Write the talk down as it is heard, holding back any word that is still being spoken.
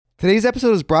Today's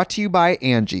episode is brought to you by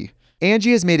Angie.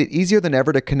 Angie has made it easier than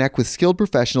ever to connect with skilled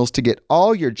professionals to get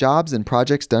all your jobs and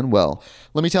projects done well.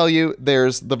 Let me tell you,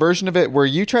 there's the version of it where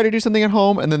you try to do something at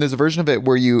home, and then there's a version of it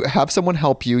where you have someone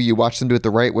help you, you watch them do it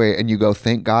the right way, and you go,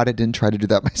 thank God I didn't try to do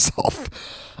that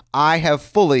myself. I have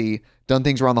fully done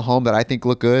things around the home that I think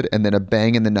look good, and then a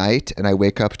bang in the night, and I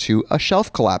wake up to a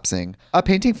shelf collapsing, a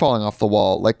painting falling off the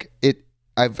wall.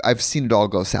 I've seen it all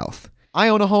go south. I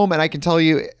own a home, and I can tell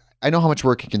you, I know how much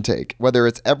work it can take. Whether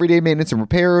it's everyday maintenance and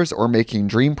repairs or making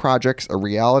dream projects a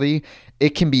reality,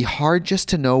 it can be hard just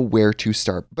to know where to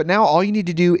start. But now all you need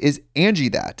to do is Angie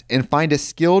that and find a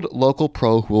skilled local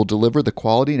pro who will deliver the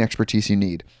quality and expertise you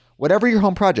need. Whatever your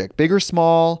home project, big or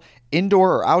small,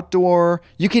 indoor or outdoor,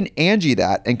 you can Angie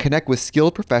that and connect with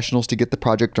skilled professionals to get the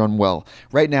project done well.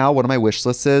 Right now, one of my wish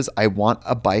lists is I want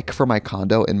a bike for my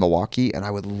condo in Milwaukee, and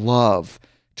I would love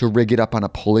to rig it up on a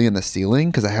pulley in the ceiling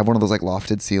because I have one of those like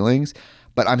lofted ceilings,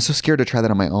 but I'm so scared to try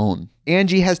that on my own.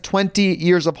 Angie has 20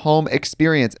 years of home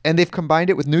experience, and they've combined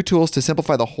it with new tools to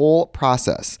simplify the whole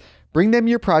process. Bring them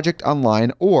your project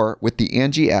online or with the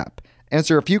Angie app.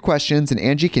 Answer a few questions and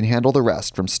Angie can handle the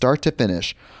rest from start to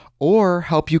finish, or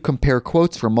help you compare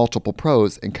quotes from multiple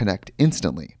pros and connect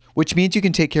instantly, which means you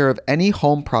can take care of any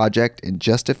home project in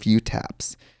just a few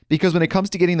taps. Because when it comes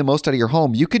to getting the most out of your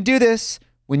home, you can do this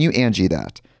when you Angie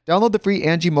that. Download the free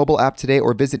Angie mobile app today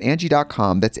or visit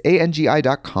Angie.com. That's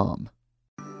ANGI.com.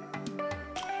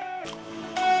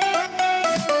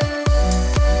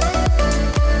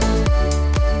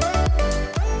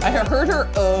 I heard her.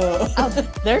 Oh,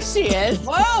 there she is.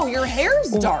 Whoa, your hair's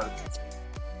dark.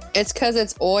 It's because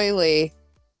it's oily.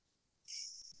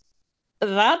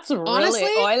 That's really Honestly,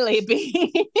 oily,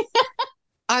 B.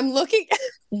 I'm looking.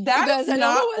 That guys, is I don't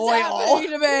not know what's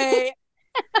happening to me.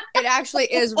 It actually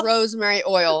is rosemary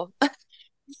oil.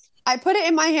 I put it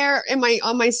in my hair,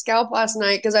 on my scalp last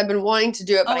night because I've been wanting to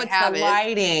do it, but I it's haven't. the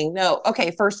lighting. No,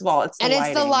 okay. First of all, it's the lighting.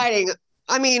 It's the lighting.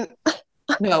 I mean,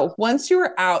 no. Once you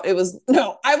were out, it was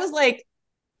no. I was like,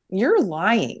 you're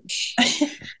lying.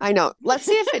 I know. Let's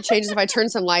see if it changes if I turn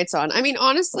some lights on. I mean,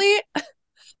 honestly,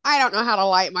 I don't know how to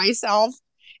light myself.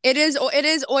 It is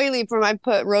oily from I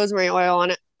put rosemary oil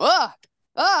on it. Ugh.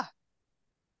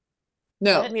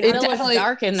 No, I mean, it it definitely looks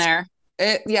dark in there.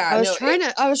 I was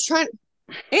trying.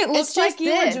 It looks like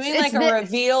you were doing like a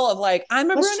reveal of like,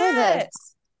 I'm a brunette.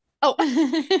 Oh,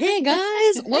 hey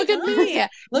guys, look at me.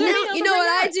 Look at me. You know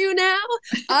what I do now?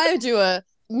 I do a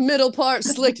middle part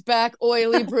slicked back,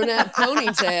 oily brunette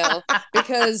ponytail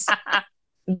because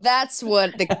that's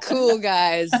what the cool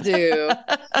guys do.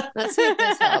 Let's see if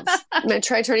this helps. I'm going to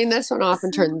try turning this one off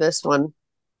and turn this one.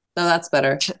 No, that's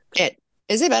better.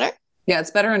 Is it better? Yeah,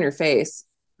 it's better on your face.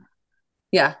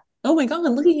 Yeah. Oh my God,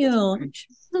 look at you. Oh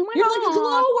my You're God. like a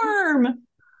glowworm.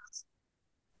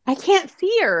 I can't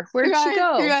see her. Where'd she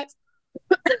go? You guys,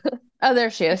 Oh, there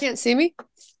she you is. can't see me?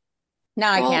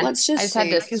 Now I can. Let's just I just had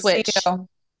see. to I can switch.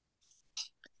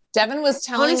 Devin was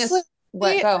telling Honestly, us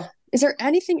what go. Is there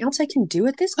anything else I can do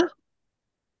with this?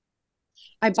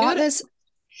 I bought this.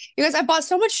 You guys, I bought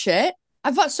so much shit. I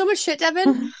bought so much shit,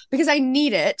 Devin, because I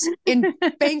need it in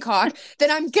Bangkok that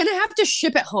I'm going to have to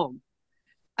ship it home.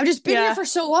 I've just been here for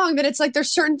so long that it's like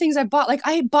there's certain things I bought. Like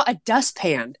I bought a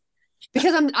dustpan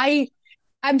because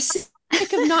I'm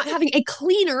sick of not having a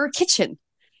cleaner kitchen.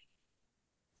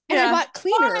 And I bought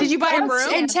cleaner. Did you buy a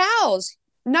broom? And towels.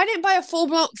 And I didn't buy a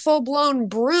full blown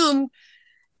broom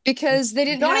because they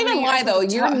didn't Don't have even any lie though.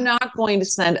 You're not going to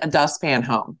send a dustpan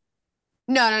home.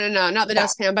 No, not the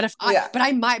dustpan. But but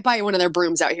I might buy one of their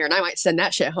brooms out here, and I might send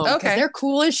that shit home because they're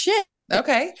cool as shit.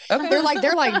 Okay.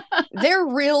 They're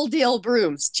real deal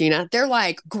brooms, Gina. They're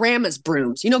like grandma's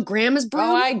brooms. You know grandma's broom?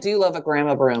 Oh, I do love a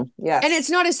grandma broom. Yes. And it's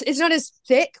not as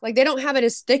thick. Like they don't have it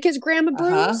as thick as grandma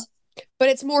brooms, but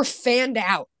it's more fanned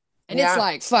out. And it's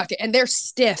like fuck it. And they're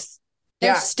stiff.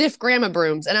 They're stiff grandma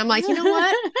brooms. And I'm like, you know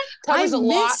what? Covers a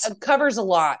lot. It covers a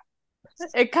lot.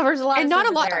 It covers a lot. And not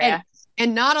a lot.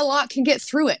 And not a lot can get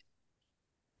through it.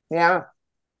 Yeah.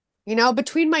 You know,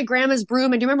 between my grandma's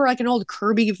broom and do you remember like an old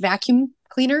Kirby vacuum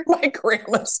cleaner? My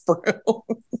grandma's broom.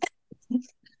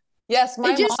 Yes, my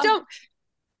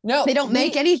mom. They don't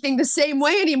make anything the same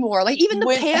way anymore. Like even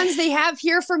the pans they have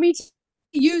here for me to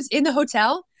use in the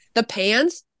hotel, the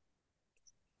pans,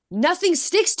 nothing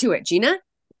sticks to it, Gina.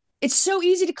 It's so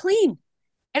easy to clean.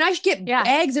 And I should get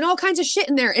eggs and all kinds of shit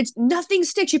in there. It's nothing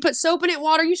sticks. You put soap in it,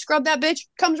 water, you scrub that bitch,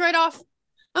 comes right off.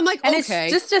 I'm like, and okay.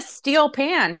 It's just a steel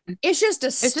pan. It's just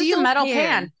a metal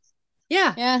pan.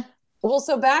 Yeah. Well,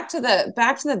 so back to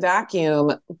the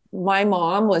vacuum. My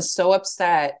mom was so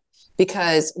upset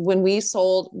because when we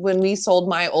sold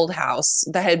my old house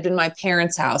that had been my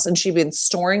parents' house, and she'd been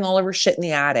storing all of her shit in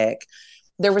the attic,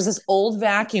 there was this old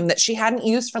vacuum that she hadn't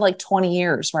used for like 20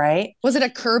 years, right? Was it a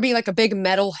Kirby, like a big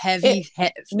metal heavy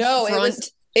no, front?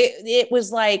 It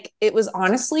was like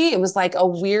a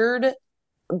weird,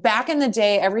 back in the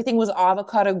day, everything was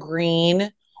avocado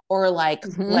green or like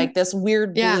this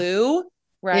weird blue,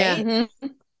 right? Yeah.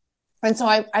 And so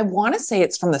I want to say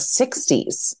it's from the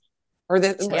 60s or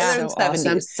the 70s.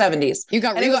 Awesome. 70s. You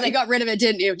got rid of it,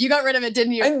 didn't you? You got rid of it,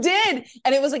 didn't you? I did.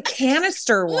 And it was a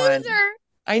canister one. Loser.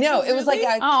 I know. It was like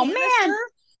a canister,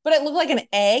 but it looked like an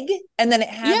egg. And then it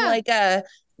had like a,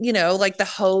 like the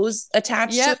hose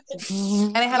attached to it.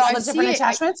 And it had all the different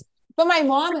attachments. But my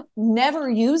mom never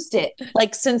used it,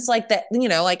 like since like the,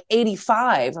 like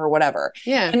 85 or whatever.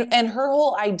 Yeah. And her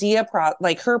whole idea,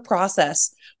 her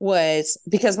process was,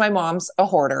 because my mom's a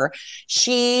hoarder,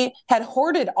 she had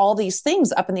hoarded all these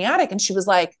things up in the attic. And she was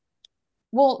like,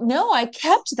 well, no, I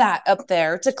kept that up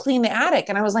there to clean the attic.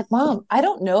 And I was like, Mom, I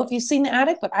don't know if you've seen the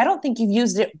attic, but I don't think you've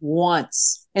used it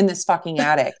once in this fucking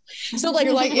attic. So like,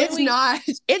 you're like,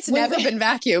 it's never been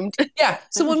vacuumed. Yeah.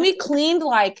 So when we cleaned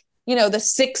like, the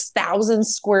 6,000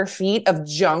 square feet of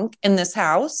junk in this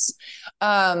house,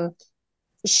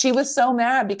 she was so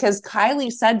mad because Kylie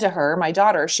said to her, my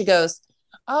daughter, she goes,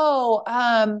 oh,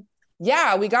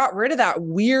 yeah, we got rid of that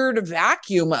weird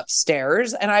vacuum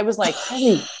upstairs. And I was like,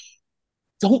 Kylie,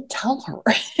 don't tell her.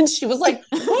 And she was like,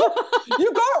 oh,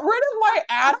 you got rid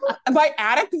of my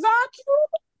attic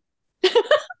vacuum?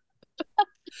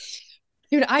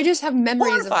 Dude, I just have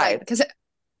memories of like, because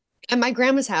at my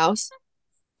grandma's house,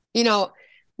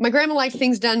 my grandma liked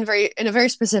things done in a very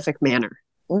specific manner.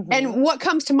 Mm-hmm. And what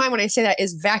comes to mind when I say that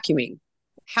is vacuuming.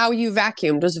 How you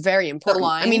vacuumed was very important.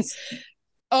 I mean,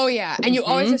 oh yeah. And you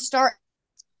always just start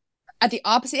at the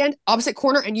opposite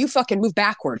corner, and you fucking move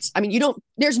backwards. I mean,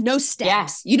 there's no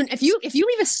steps. You don't, if you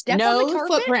leave a step on the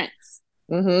carpet, footprints.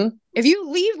 If you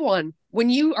leave one when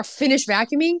you are finished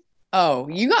vacuuming, oh,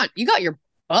 you got your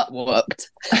butt whooped.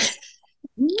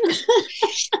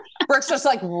 Brooke's just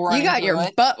like, you got your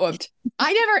butt whooped.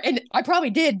 I probably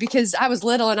did because I was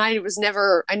little and I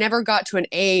never got to an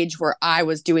age where I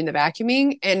was doing the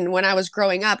vacuuming. And when I was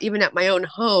growing up, even at my own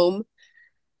home,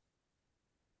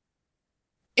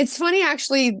 it's funny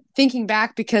actually thinking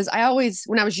back, because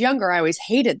when I was younger, I always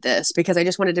hated this because I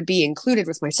just wanted to be included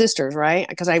with my sisters, right?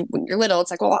 Because when you're little,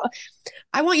 it's like, well,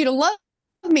 I want you to love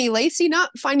me, Lacey, not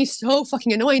find me so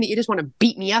fucking annoying that you just want to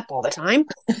beat me up all the time.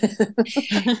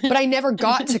 But I never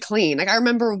got to clean. Like I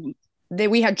remember that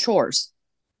we had chores.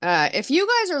 If you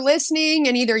guys are listening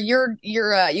and either you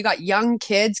got young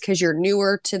kids because you're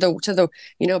newer to the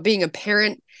being a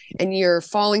parent, and you're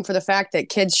falling for the fact that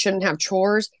kids shouldn't have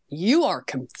chores, you are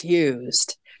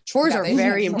confused. Chores are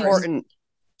very important.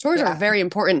 Chores are very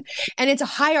important. And it's a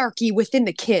hierarchy within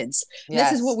the kids. Yes.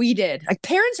 This is what we did. Like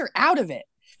parents are out of it.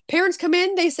 Parents come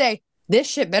in, they say, this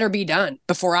shit better be done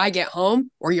before I get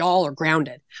home, or y'all are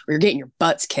grounded, or you're getting your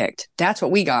butts kicked. That's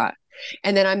what we got.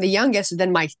 And then I'm the youngest. And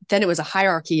then it was a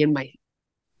hierarchy in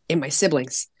my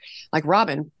siblings. Like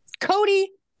Robin,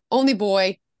 Cody, only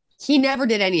boy. He never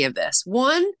did any of this.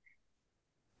 One,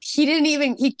 he didn't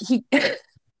even, he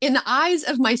in the eyes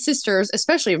of my sisters,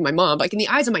 especially of my mom, like in the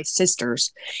eyes of my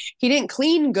sisters, he didn't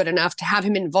clean good enough to have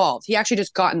him involved. He actually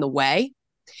just got in the way.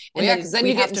 Well, yeah, because then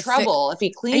you get in trouble if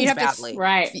he cleans badly.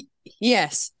 Right.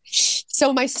 Yes.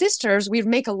 So my sisters, we'd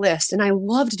make a list, and I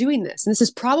loved doing this. And this is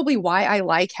probably why I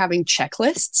like having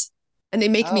checklists, and they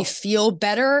make me feel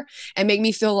better and make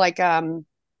me feel like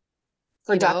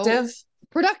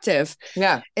productive.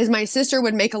 Yeah. Is my sister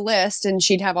would make a list, and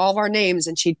she'd have all of our names,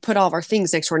 and she'd put all of our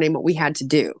things next to our name, what we had to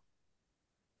do.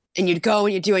 And you'd go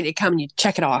and you'd do it, and you'd come and you'd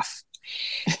check it off.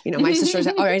 My sisters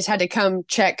always had to come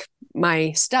check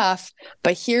my stuff.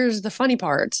 But here's the funny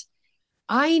part.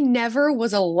 I never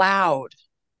was allowed.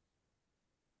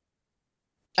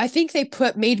 I think they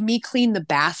made me clean the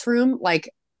bathroom like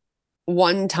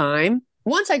one time.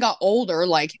 Once I got older,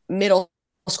 like middle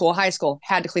school, high school,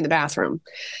 had to clean the bathroom.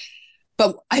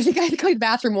 But I think I had to clean the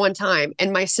bathroom one time,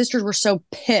 and my sisters were so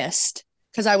pissed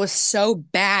because I was so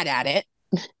bad at it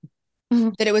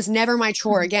that it was never my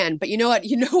chore again. But you know what?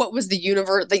 You know what was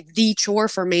the chore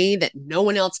for me that no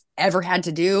one else ever had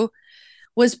to do?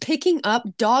 Was picking up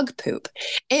dog poop.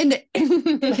 And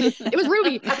it was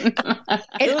Ruby. And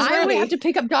I would have to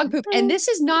pick up dog poop. And this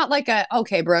is not like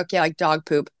okay, Brooke, yeah, like dog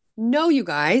poop. No, you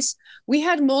guys. We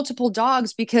had multiple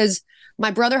dogs because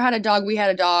my brother had a dog. We had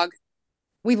a dog.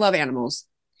 We love animals.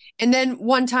 And then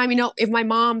one time,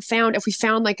 if we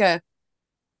found like a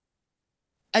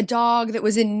dog that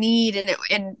was in need,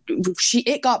 and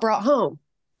it got brought home.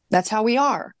 That's how we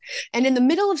are. And in the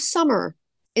middle of summer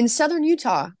in southern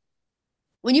Utah,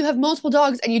 when you have multiple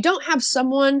dogs and you don't have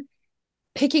someone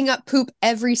picking up poop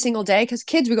every single day, because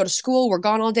kids, we go to school, we're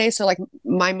gone all day. So like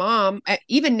my mom,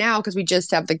 even now, because we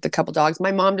just have the couple dogs,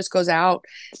 my mom just goes out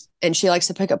and she likes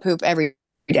to pick up poop every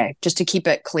day just to keep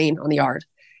it clean on the yard.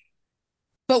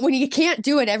 But when you can't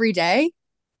do it every day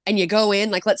and you go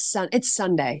in, like it's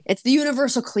Sunday, it's the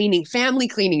universal cleaning, family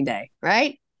cleaning day,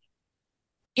 right?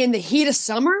 In the heat of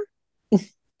summer,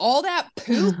 all that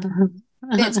poop,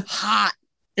 it's hot.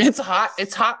 It's hot.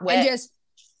 It's hot, wet. And just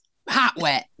hot,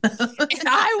 wet. And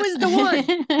I was the one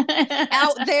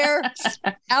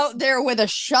out there with a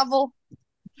shovel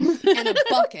and a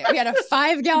bucket. We had a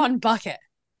 5-gallon bucket.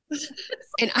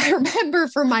 And I remember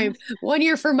for my 1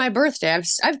 year for my birthday,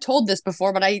 I've told this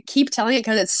before, but I keep telling it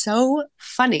because it's so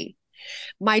funny.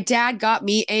 My dad got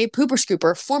me a pooper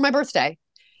scooper for my birthday.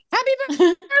 Happy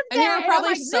birthday! And you were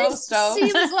probably so stoked.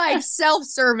 Seems like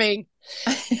self-serving.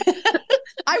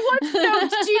 I was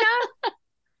stoked, Gina.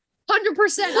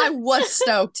 100%. I was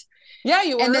stoked. Yeah,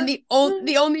 you were. And then the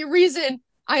only reason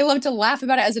I love to laugh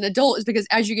about it as an adult is because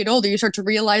as you get older, you start to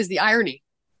realize the irony.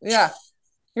 Yeah.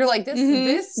 You're like,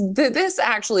 this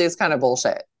actually is kind of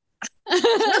bullshit. This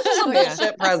is a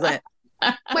bullshit present.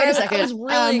 Wait a second. I was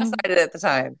really excited at the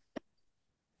time.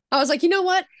 I was like, you know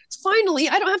what? Finally,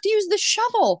 I don't have to use the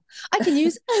shovel. I can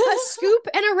use a scoop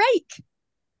and a rake.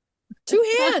 2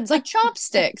 hands, like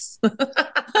chopsticks.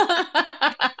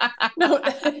 No,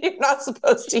 you're not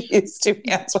supposed to use 2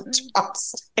 hands with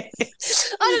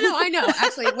chopsticks. I don't know. I know.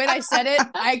 Actually, when I said it,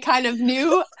 I kind of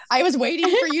knew. I was waiting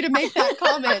for you to make that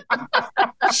comment.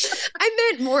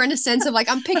 I meant more in a sense of like,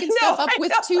 I'm picking stuff up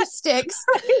with 2 sticks.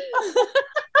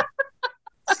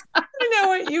 I know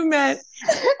what you meant.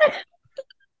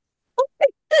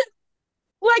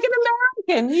 Like an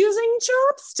American using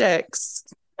chopsticks.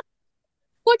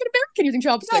 Like an American using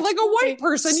chopsticks. Yeah, like a white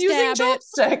person using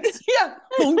chopsticks. Yeah.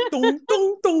 Dunk, dunk,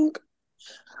 dunk, dunk.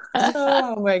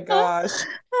 Oh my gosh.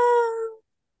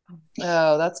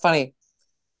 Oh, that's funny.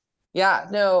 Yeah,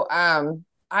 no,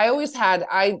 I always had,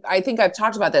 I think I've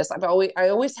talked about this. I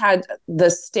always had the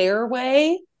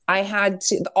stairway. I had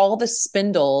to, all the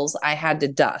spindles I had to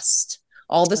dust.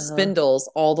 All the spindles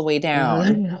all the way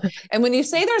down. And when you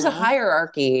say there's a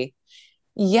hierarchy,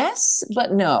 yes,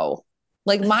 but no.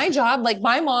 Like my job, like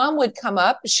my mom would come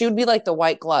up, she would be like the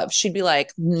white glove. She'd be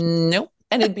like, nope.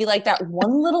 And it'd be like that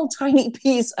one little tiny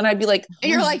piece. And I'd be like, and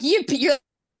you're like, you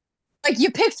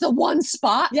picked the one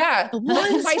spot. Yeah. The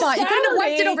one spot. You couldn't have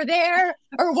wiped it over there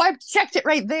or checked it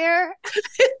right there.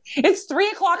 It's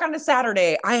 3:00 on a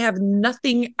Saturday. I have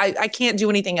nothing. I can't do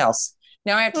anything else.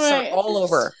 Now I have to start all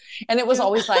over. And it was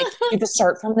always like, you have to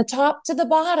start from the top to the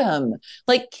bottom.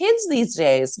 Like kids these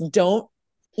days don't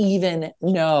even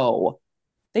know.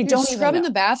 They don't even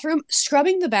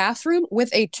scrubbing the bathroom with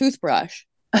a toothbrush.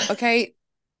 Okay.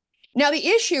 Now the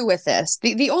issue with this,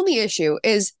 the only issue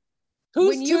is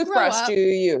whose toothbrush do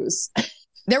you use?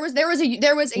 There was a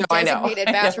designated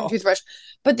bathroom toothbrush.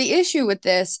 But the issue with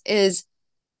this is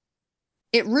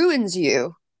it ruins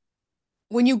you.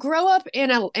 When you grow up in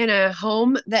a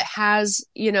home that has,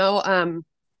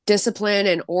 discipline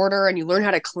and order and you learn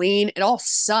how to clean, it all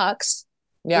sucks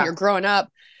when you're growing up,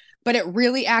 but it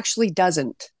really actually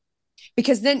doesn't.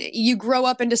 Because then you grow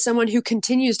up into someone who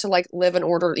continues to like live in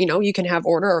order. You can have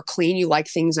order or clean. You like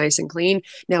things nice and clean.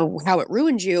 Now, how it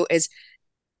ruins you is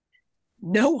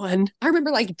I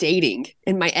remember like dating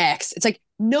and my ex. It's like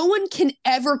no one can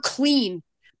ever clean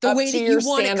the way that you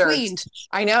want it cleaned.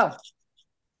 I know.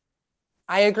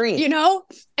 I agree. And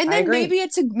then maybe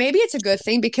it's a good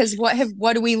thing because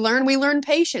what do we learn? We learn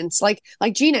patience. Like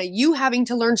Gina, you having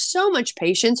to learn so much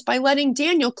patience by letting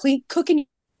Daniel cook in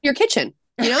your kitchen.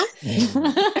 It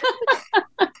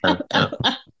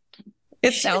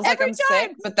sounds like I'm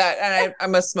sick, but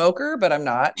I'm a smoker, but I'm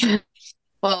not.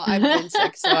 Well, I've been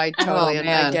sick, so I totally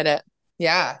I get it.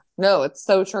 Yeah, no, it's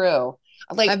so true.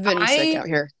 Like I've been sick out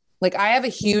here. Like I have a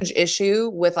huge issue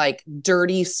with like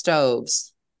dirty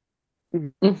stoves.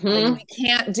 Mm-hmm. Like, we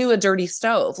can't do a dirty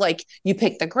stove. Like you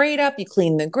pick the grate up, you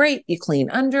clean the grate, you clean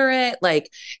under it, like,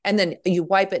 and then you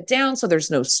wipe it down so there's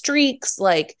no streaks.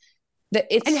 Like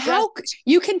how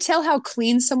you can tell how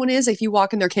clean someone is if you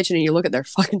walk in their kitchen and you look at their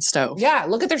fucking stove. Yeah,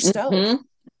 look at their stove. Mm-hmm.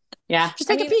 Yeah, just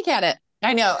take a peek at it.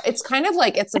 I know it's kind of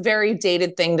like it's a very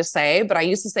dated thing to say, but I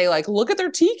used to say like, look at their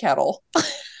tea kettle.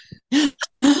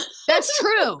 That's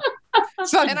true.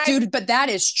 But that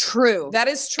is true. That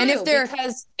is true. And if they're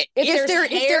kind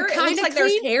of like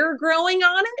there's hair growing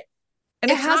on it,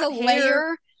 and it has a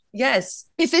layer. Yes.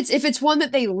 If it's one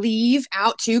that they leave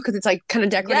out too, because it's like kind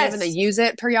of decorative and they use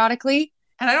it periodically,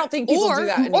 And I don't think people do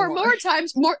that anymore.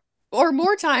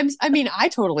 More times. I mean, I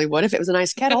totally would if it was a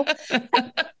nice kettle.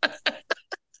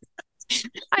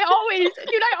 I always had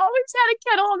a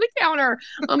kettle on the counter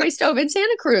on my stove in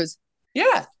Santa Cruz.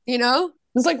 Yeah. You know?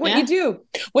 It's like what you do.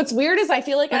 What's weird is I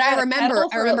feel like I remember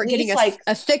getting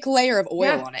a thick layer of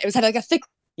oil on it. It was had like a thick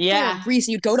layer of grease,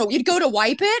 and you'd go to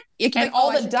wipe it, and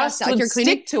all the dust would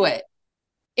stick to it.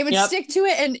 It would stick to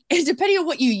it, and depending on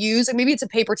what you use, like maybe it's a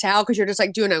paper towel because you're just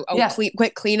like doing a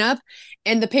quick cleanup,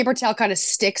 and the paper towel kind of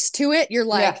sticks to it. You're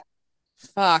like,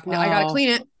 fuck, now I gotta clean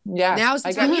it. Yeah. Now's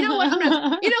the time. You know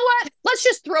what? Let's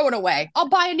just throw it away. I'll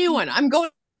buy a new one. I'm going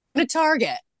to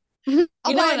Target. I'm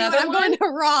going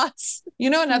to Ross. You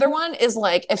know, another one is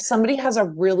like if somebody has a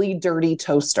really dirty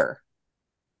toaster.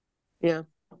 Yeah.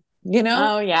 You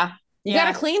know? Oh yeah. You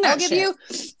gotta clean that.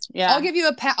 I'll give you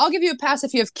a pass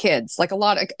if you have kids. Like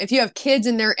if you have kids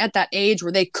and they're at that age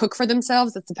where they cook for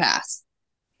themselves, it's a pass.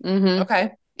 Mm-hmm.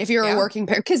 Okay. If you're a working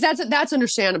parent, because that's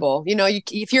understandable. You know,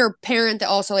 if you're a parent that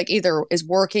also like either is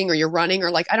working or you're running, or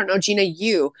like, I don't know, Gina,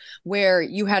 where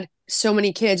you had so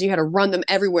many kids, you had to run them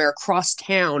everywhere across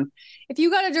town. If you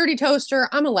got a dirty toaster,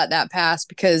 I'm gonna let that pass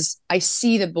because I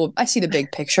see the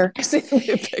big picture. I see the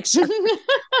big picture.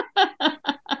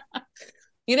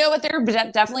 You know what? There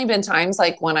have definitely been times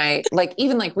like when I like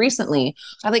even like recently,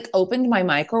 I like opened my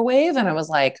microwave and I was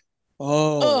like,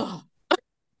 oh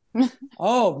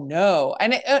no!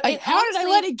 And how did I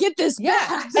let it get this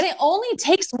bad? And it only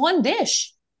takes one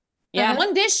dish. Yeah,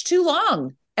 one dish too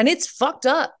long, and it's fucked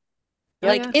up.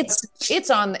 It's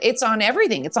on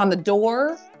everything. It's on the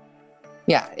door.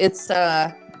 Yeah, it's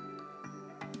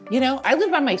you know, I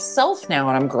live by myself now,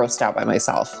 and I'm grossed out by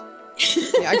myself.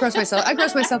 Yeah, I gross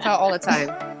myself out all the time.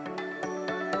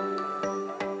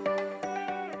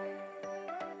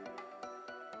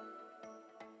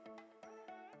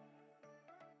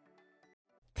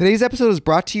 Today's episode is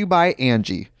brought to you by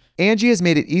Angie. Angie has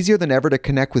made it easier than ever to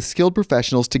connect with skilled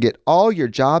professionals to get all your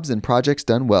jobs and projects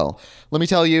done well. Let me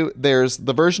tell you, there's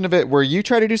the version of it where you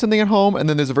try to do something at home, and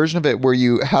then there's a version of it where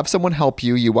you have someone help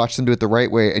you, you watch them do it the right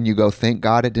way, and you go, thank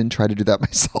God I didn't try to do that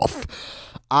myself.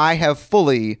 I have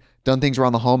fully done things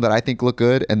around the home that I think look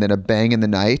good, and then a bang in the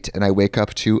night, and I wake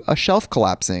up to a shelf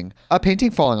collapsing, a painting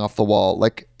falling off the wall.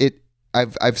 Like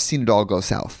I've seen it all go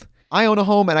south. I own a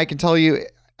home, and I can tell you,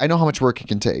 I know how much work it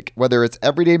can take. Whether it's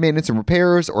everyday maintenance and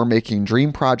repairs or making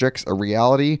dream projects a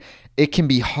reality, it can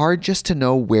be hard just to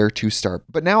know where to start.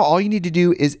 But now all you need to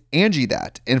do is Angie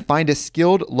that and find a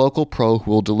skilled local pro who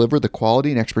will deliver the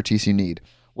quality and expertise you need.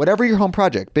 Whatever your home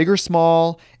project, big or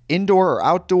small, indoor or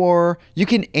outdoor, you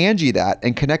can Angie that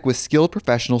and connect with skilled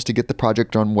professionals to get the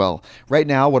project done well. Right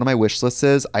now, one of my wish lists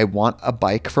is I want a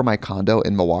bike for my condo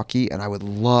in Milwaukee, and I would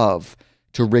love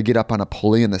to rig it up on a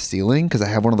pulley in the ceiling because I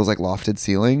have one of those like lofted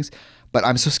ceilings, but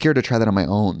I'm so scared to try that on my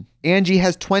own. Angie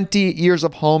has 20 years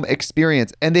of home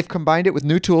experience, and they've combined it with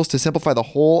new tools to simplify the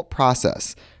whole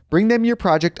process. Bring them your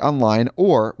project online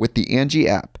or with the Angie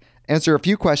app. Answer a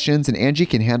few questions and Angie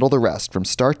can handle the rest from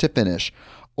start to finish,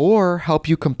 or help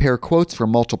you compare quotes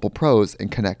from multiple pros and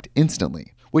connect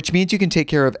instantly, which means you can take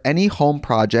care of any home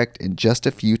project in just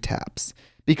a few taps.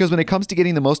 Because when it comes to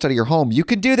getting the most out of your home, you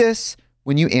can do this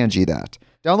when you Angie that.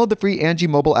 Download the free Angie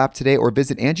mobile app today or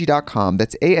visit Angie.com.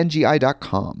 That's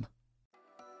ANGI.com.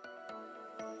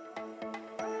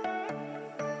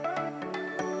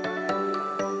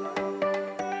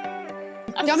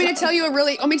 Want me to tell you a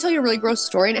really gross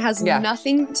story, and it has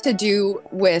nothing to do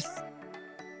with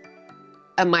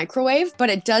a microwave, but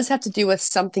it does have to do with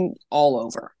something all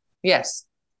over. Yes.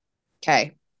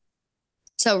 Okay.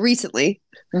 So recently,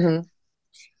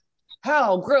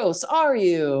 how gross are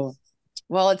you?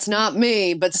 Well, it's not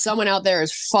me, but someone out there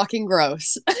is fucking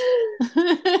gross.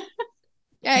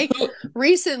 Okay.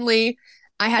 Recently,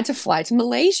 I had to fly to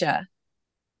Malaysia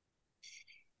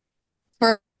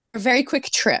for a very quick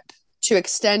trip to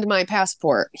extend my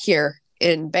passport here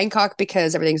in Bangkok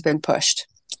because everything's been pushed.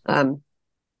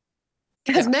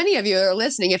 As many of you are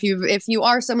listening, if you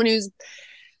are someone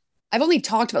I've only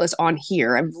talked about this on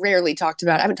here. I haven't talked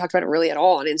about it really at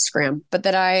all on Instagram, but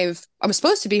that I was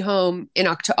supposed to be home in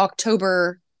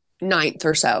October 9th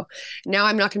or so. Now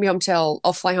I'm not going to be home till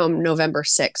I'll fly home November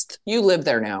 6th. You live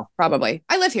there now. Probably.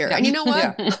 I live here. Yeah. And you know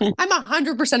what? I'm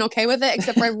 100% okay with it,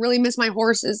 except for I really miss my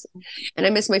horses and I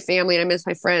miss my family and I miss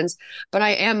my friends, but I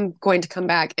am going to come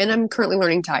back and I'm currently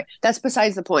learning Thai. That's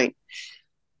besides the point.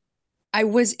 I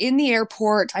was in the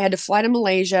airport. I had to fly to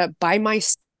Malaysia by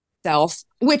myself,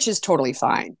 which is totally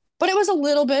fine. But it was a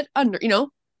little bit under,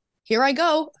 here I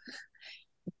go.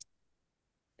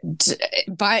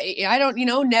 I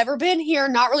don't, never been here.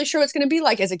 Not really sure what it's going to be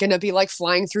like. Is it going to be like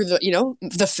flying through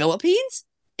the Philippines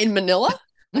in Manila?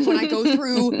 Like when I go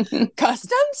through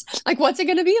customs, like what's it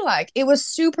going to be like? It was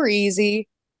super easy.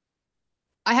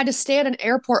 I had to stay at an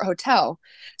airport hotel.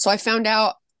 So I found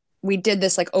out we did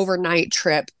this like overnight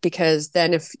trip because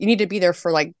then if you need to be there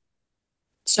for like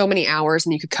so many hours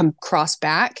and you could come cross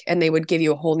back and they would give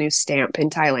you a whole new stamp in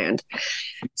Thailand.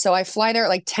 So I fly there at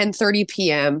like 10:30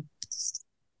 p.m.,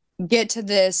 get to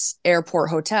this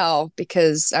airport hotel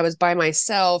because I was by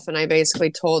myself and I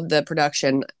basically told the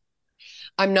production,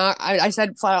 I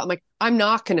said flat out, I'm like, I'm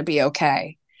not going to be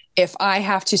okay if I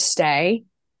have to stay,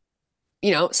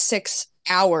 6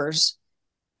 hours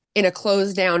in a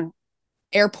closed down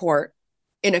airport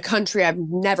in a country I've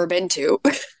never been to.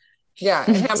 Yeah,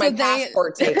 and have my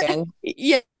passport taken.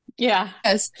 Yeah.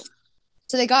 Yes.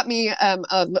 So they got me a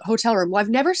hotel room. Well, I've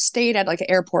never stayed at like an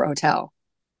airport hotel.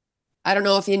 I don't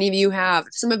know if any of you have.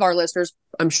 Some of our listeners,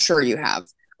 I'm sure you have.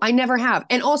 I never have.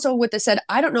 And also with this said,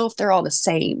 I don't know if they're all the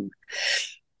same.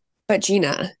 But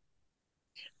Gina,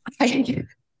 I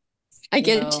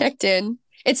get checked in.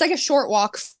 It's like a short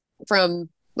walk from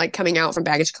like coming out from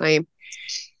baggage claim.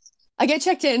 I get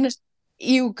checked in.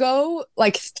 You go,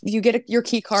 like, you get your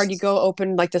key card, you go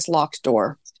open like this locked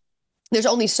door. There's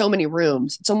only so many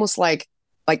rooms. It's almost like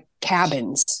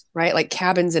cabins, right? Like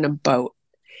cabins in a boat.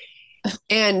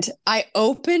 And I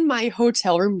opened my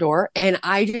hotel room door and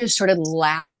I just started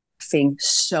laughing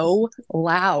so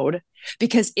loud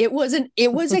because it was a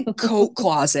coat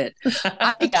closet.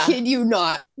 I kid you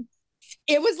not.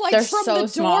 It was like from the door,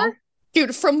 small.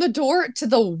 Dude, from the door to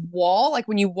the wall, like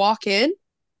when you walk in,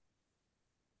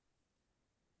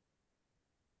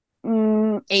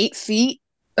 8 feet.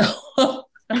 So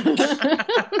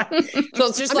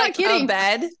it's just like a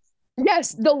bed?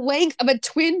 Yes, the length of a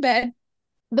twin bed.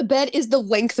 The bed is the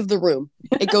length of the room.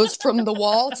 It goes from the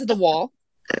wall to the wall.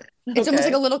 It's almost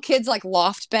like a little kid's like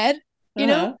loft bed, you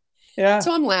know? Yeah.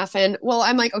 So I'm laughing. Well,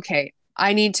 I'm like, okay,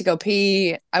 I need to go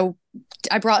pee. I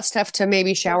brought stuff to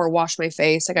maybe shower, wash my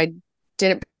face. Like I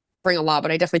didn't bring a lot,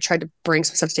 but I definitely tried to bring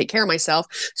some stuff to take care of myself.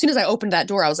 As soon as I opened that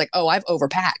door, I was like, oh, I've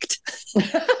overpacked.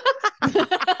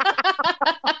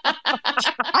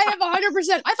 I have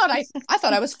 100%. I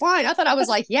thought I was fine. I thought I was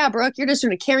like, yeah, Brooke, you're just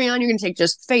going to carry on. You're going to take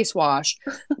just face wash,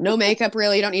 no makeup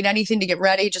really. You don't need anything to get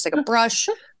ready. Just like a brush,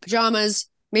 pajamas,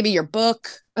 maybe your book.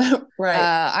 Right.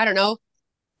 I don't know.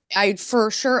 I for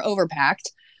sure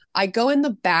overpacked. I go in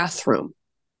the bathroom.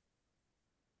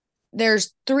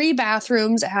 There's 3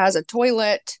 bathrooms. It has a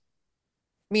toilet,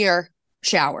 mirror,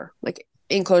 shower, like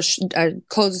enclosed,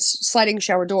 closed sliding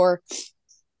shower door.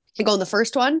 I go in the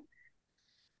first one.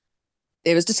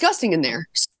 It was disgusting in there.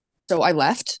 So I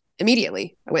left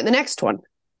immediately. I went in the next one.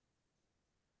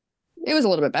 It was a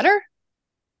little bit better.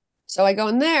 So I go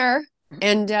in there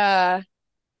and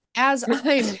as I'm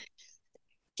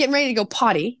getting ready to go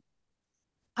potty,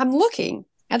 I'm looking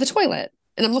at the toilet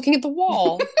and I'm looking at the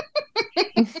wall.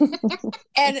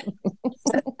 And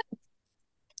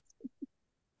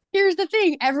here's the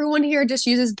thing. Everyone here just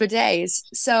uses bidets.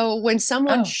 So when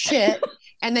someone shit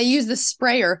and they use the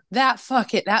sprayer, that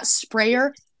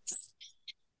sprayer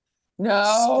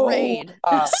sprayed.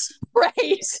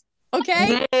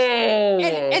 Okay.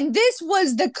 And this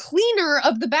was the cleaner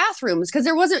of the bathrooms because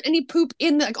there wasn't any poop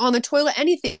on the toilet,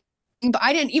 anything. But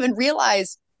I didn't even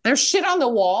realize there's shit on the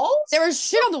walls. There was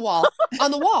shit on the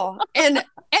wall, And then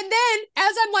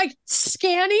as I'm like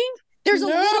scanning, there's a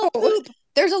little poop.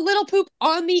 There's a little poop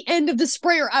on the end of the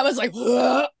sprayer. I was like,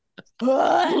 oh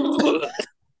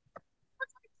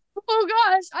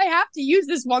gosh, I have to use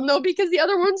this one though because the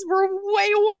other ones were way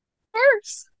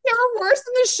worse. They were worse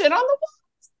than the shit on the walls.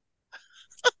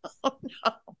 Oh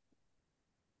no.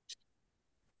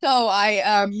 So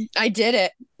I did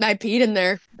it. I peed in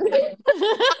there.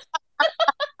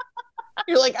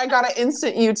 You're like, I got an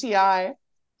instant UTI.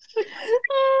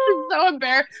 So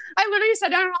embarrassed. I literally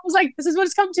sat down and I was like, this is what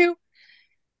it's come to.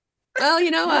 Well,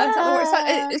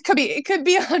 it could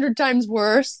be 100 times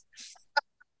worse.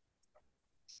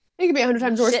 It could be 100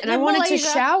 times worse. And I wanted to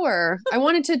shower. I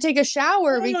wanted to take a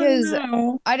shower because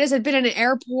I just had been in an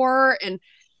airport and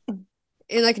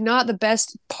in like not the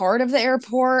best part of the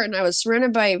airport. And I was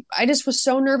surrounded by, I just was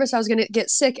so nervous I was going to get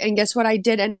sick. And guess what? I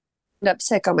did end up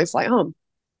sick on my flight home.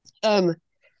 I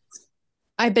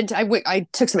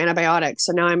took some antibiotics.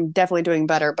 So now I'm definitely doing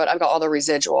better, but I've got all the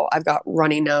residual. I've got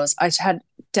runny nose. I had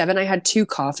 2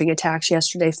 coughing attacks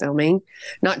yesterday filming,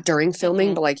 not during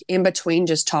filming, but like in between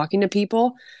just talking to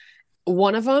people.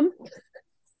 One of them,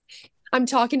 I'm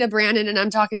talking to Brandon and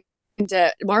I'm talking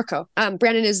to Marco.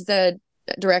 Brandon is the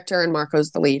director and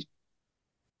Marco's the lead.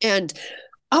 And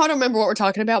I don't remember what we're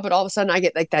talking about, but all of a sudden I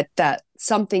get like that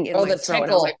something in my throat.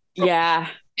 And I was like, yeah.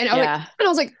 And I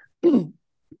was like,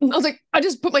 was like, I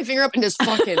just put my finger up and just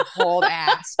fucking hauled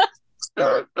ass.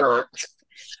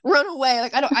 Run away.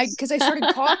 Like, because I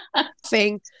started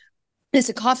coughing. It's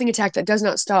a coughing attack that does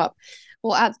not stop.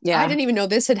 Well, I didn't even know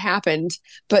this had happened,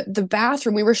 but the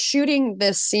bathroom, we were shooting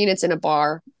this scene. It's in a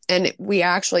bar. And we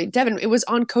actually, Devin, it was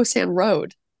on Kosan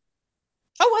Road.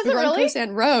 Oh, was it really? On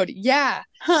Kosan Road. Yeah.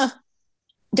 Huh.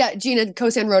 Gina,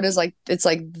 Kosan Road is like, it's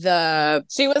like the...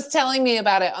 She was telling me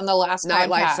about it on the last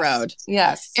Nightlife podcast. Road.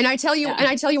 Yes. And I tell you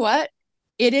what,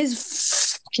 it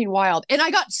is fucking wild. And I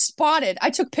got spotted. I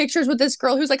took pictures with this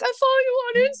girl who's like, I follow you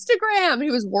on Instagram. He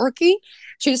was working.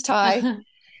 She's Thai,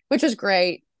 which was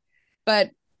great.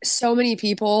 But so many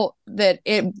people that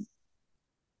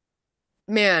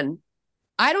man,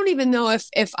 I don't even know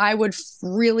if I would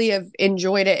really have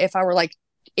enjoyed it if I were like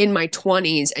in my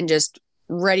 20s and just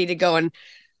ready to go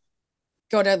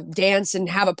to dance and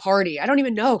have a party. I don't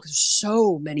even know because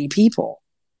so many people.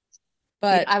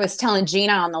 But I was telling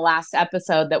Gina on the last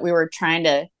episode that we were trying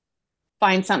to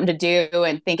find something to do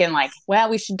and thinking like, well,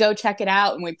 we should go check it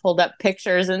out. And we pulled up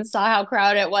pictures and saw how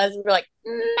crowded it was. And we're like,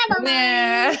 never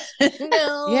mind.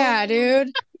 No. Yeah,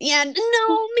 dude. Yeah,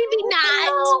 no, maybe not.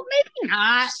 No, maybe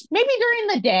not. Maybe during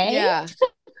the day. Yeah.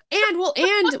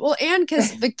 And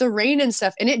because like the rain and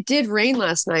stuff, and it did rain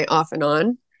last night off and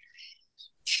on.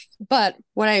 But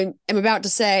what I am about to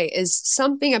say is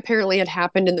something apparently had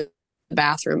happened in the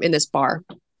bathroom in this bar.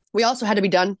 We also had to be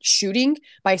done shooting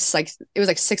by like, it was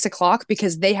like 6:00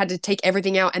 because they had to take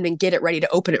everything out and then get it ready to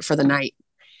open it for the night.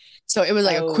 So it was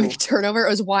like a quick turnover. It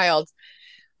was wild.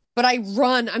 But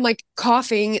I'm like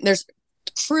coughing. There's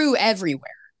crew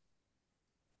everywhere.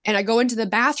 And I go into the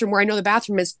bathroom where I know the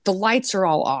bathroom is, the lights are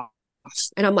all off.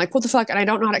 And I'm like, what the fuck? And I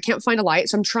don't know I can't find a light.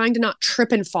 So I'm trying to not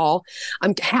trip and fall.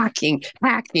 I'm hacking.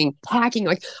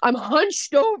 Like I'm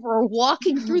hunched over,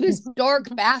 walking through this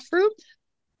dark bathroom.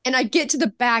 And I get to the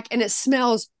back and it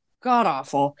smells god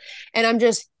awful. And I'm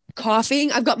just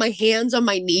coughing. I've got my hands on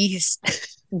my knees,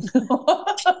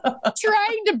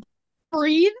 trying to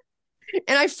breathe.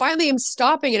 And I finally am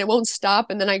stopping and it won't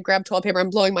stop. And then I grab toilet paper. I'm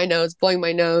blowing my nose.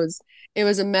 It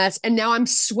was a mess. And now I'm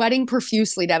sweating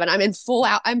profusely, Devin. I'm full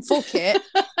kit.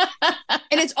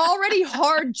 And it's already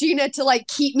hard, Gina, to like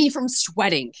keep me from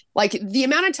sweating. Like the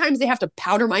amount of times they have to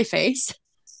powder my face.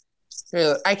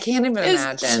 Dude, I can't even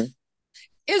imagine.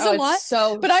 Is a lot.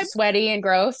 So but I'm sweaty and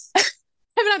gross. I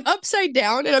mean, I'm upside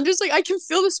down and I'm just like, I can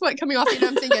feel the sweat coming off me. And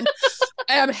I'm thinking,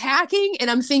 I'm hacking and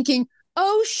I'm thinking,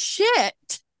 oh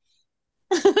shit.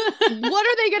 What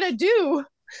are they going to do?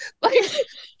 Like,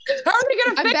 how are they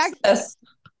going to fix this?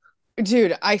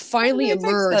 Dude, I finally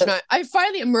emerged.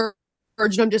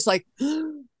 And I'm just like,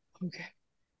 okay.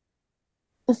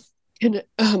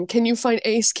 Can you find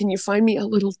Ace? Can you find me a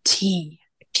little tea?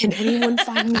 Can anyone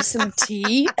find me some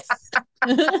tea?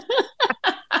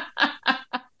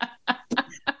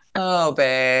 Oh,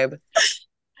 babe.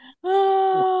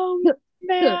 Oh,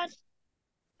 man.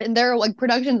 And they're like,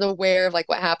 production's aware of like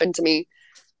what happened to me.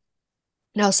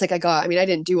 And I was like, I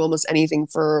didn't do almost anything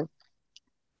for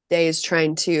days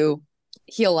trying to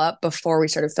heal up before we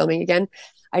started filming again.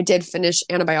 I did finish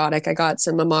antibiotic. I got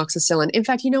some amoxicillin. In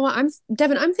fact, you know what?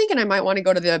 Devin, I'm thinking I might want to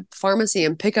go to the pharmacy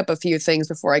and pick up a few things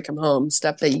before I come home.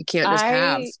 Stuff that you can't just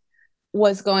have.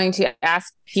 Was going to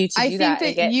ask you to do that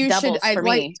and get doubles for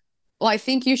me. Well, I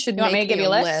think you should make me a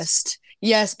list.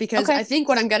 Yes, because I think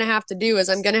what I'm going to have to do is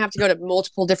I'm going to have to go to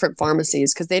multiple different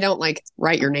pharmacies because they don't like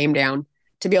write your name down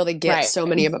to be able to get so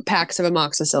many packs of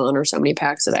amoxicillin or so many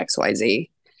packs of XYZ.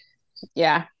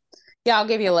 Yeah. Yeah, I'll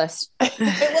give you a list. I love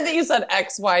that you said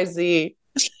XYZ.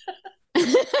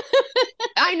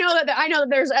 I know that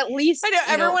there's at least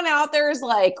everyone out there is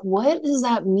like, what does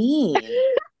that mean?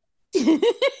 Is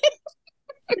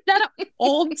that an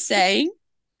old saying?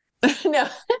 No.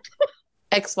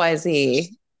 XYZ.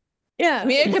 Yeah. I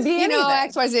mean, it could be anything.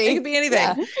 XYZ. It could be anything.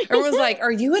 Yeah. Everyone's like,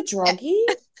 are you a druggie?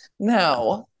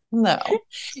 No.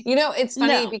 It's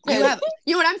funny because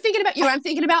you know what I'm thinking about?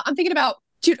 I'm thinking about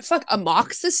dude, fuck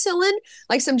amoxicillin,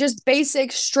 like some just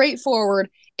basic, straightforward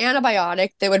antibiotic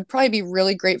that would probably be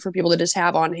really great for people to just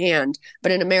have on hand.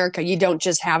 But in America, you don't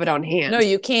just have it on hand. No,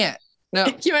 you can't. No.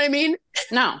 You know what I mean?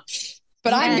 No.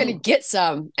 But I'm going to get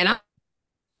some and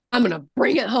I'm going to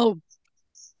bring it home.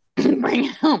 Bring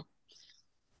it home.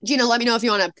 Gina, let me know if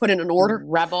you want to put in an order.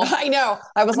 Rebel. I know.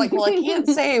 I was like, well, I can't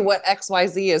say what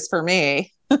XYZ is for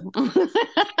me.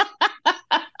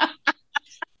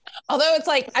 Although it's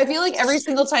like, I feel like every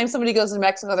single time somebody goes to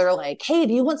Mexico, they're like, hey,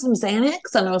 do you want some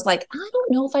Xanax? And I was like, I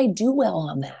don't know if I do well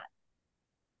on that.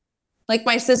 Like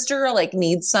my sister like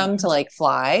needs some to like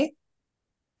fly.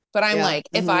 But I'm like,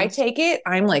 if I take it,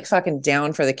 I'm like fucking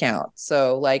down for the count.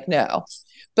 So like, no.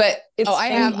 But it's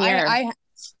I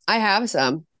I have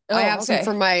some. Oh, I have some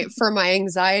for my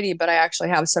anxiety, but I actually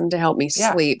have some to help me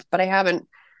sleep. But I haven't.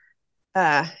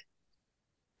 I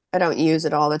don't use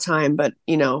it all the time, but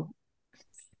you know,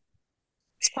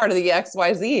 It's part of the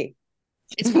XYZ.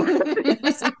 it's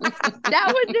that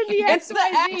was in the It's the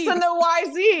X and the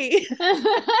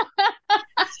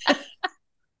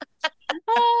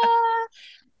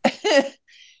YZ.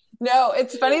 No,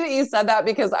 it's funny that you said that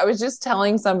because I was just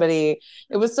telling somebody,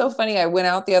 it was so funny. I went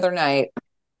out the other night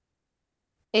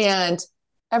and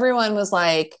everyone was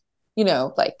like, you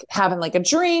know, like having like a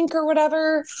drink or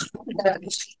whatever.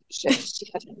 Shit,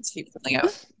 she had to keep something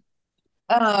out.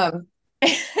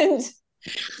 And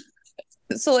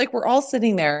so like we're all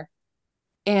sitting there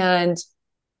and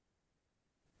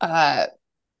a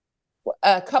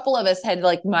couple of us had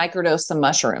like microdosed some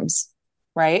mushrooms,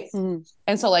 right? Mm.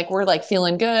 And so like we're like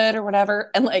feeling good or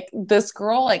whatever. And like this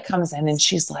girl like comes in and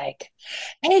she's like,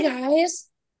 "Hey guys,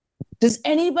 does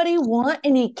anybody want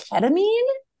any ketamine?"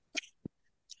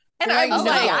 And I was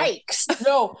like, yikes.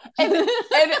 "No." And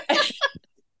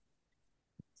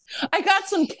I got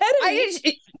some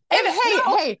ketamine.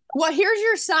 Hey, well, here's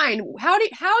your sign. How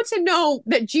to know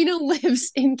that Gina lives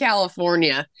in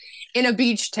California in a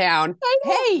beach town?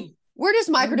 Hey, we're just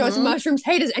microdosing mushrooms.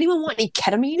 Hey, does anyone want any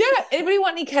ketamine? Yeah, anybody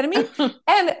want any ketamine?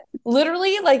 And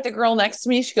literally, like the girl next to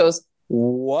me, she goes,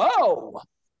 "Whoa."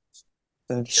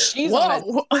 She's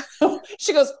Whoa.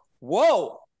 She goes,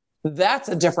 "Whoa, that's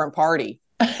a different party."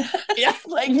 Yeah,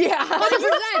 like, yeah, 100%.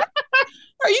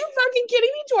 Are you fucking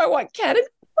kidding me? Do I want ketamine?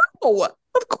 No,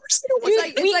 of course I don't.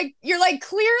 It's like you're like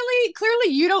clearly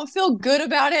you don't feel good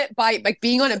about it by like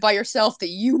being on it by yourself, that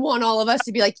you want all of us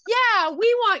to be like, yeah, we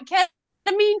want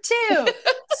ketamine too.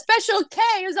 Special K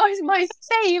is always my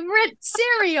favorite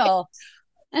cereal.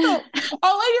 No,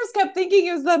 all I just kept thinking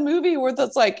is that movie where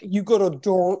that's like, you go to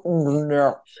door.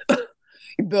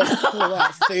 You better pull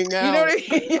that thing out. You know what I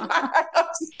mean? Yeah. I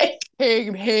was like,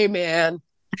 hey man.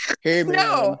 Hey man.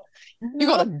 no. You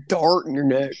got a dart in your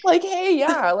neck. Like, hey,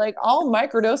 yeah, like I'll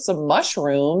microdose some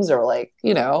mushrooms or like,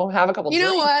 you know, have a couple. You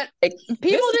know what? Like,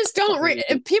 People just don't.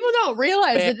 People don't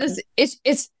realize that this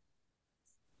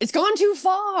it's gone too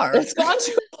far. It's gone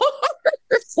too far.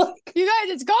 Like, you guys,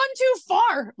 it's gone too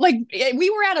far. Like we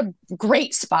were at a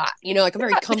great spot, you know, like a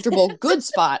very comfortable, good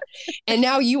spot, and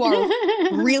now you are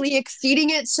really exceeding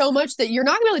it so much that you're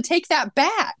not going to be able to take that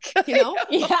back. You know,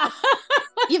 Yeah.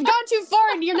 You've gone too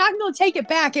far, and you're not going to be able to take it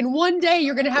back. And one day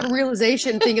you're going to have a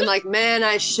realization, thinking like, "Man,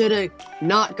 I should have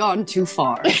not gone too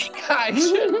far. I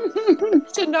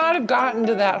should not have gotten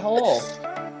to that hole."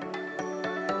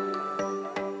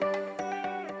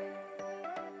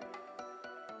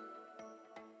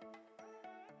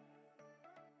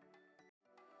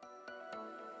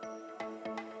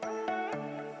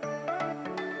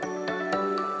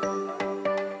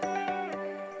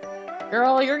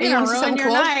 Girl, you're going to ruin your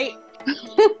cool? night.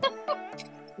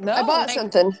 No, I bought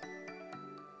something.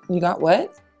 You got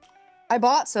what? I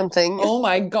bought something. Oh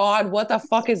my God, what the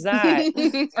fuck is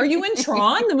that? Are you in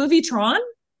Tron, the movie Tron?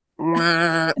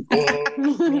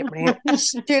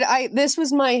 Dude, this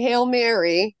was my Hail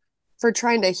Mary for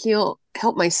trying to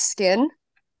help my skin.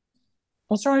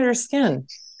 What's wrong with your skin?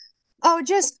 Oh,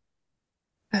 just,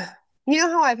 you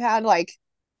know how I've had like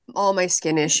all my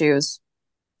skin issues.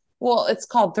 Well, it's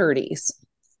called 30s.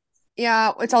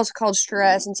 Yeah, it's also called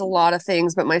stress. It's a lot of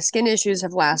things, but my skin issues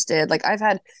have lasted. Like I've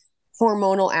had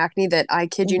hormonal acne that, I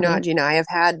kid you not, Gina, I have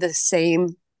had the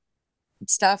same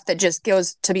stuff that just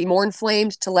goes to be more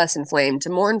inflamed to less inflamed to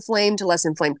more inflamed to less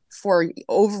inflamed for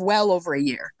well over a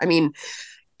year. I mean,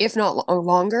 if not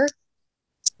longer.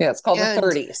 Yeah, it's called the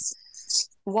 30s.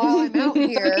 While I'm out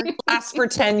here, lasts for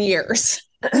 10 years.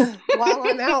 While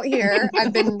I'm out here,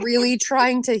 I've been really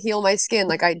trying to heal my skin.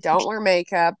 Like I don't wear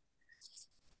makeup,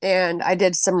 and I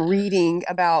did some reading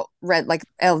about light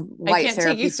therapy. I can't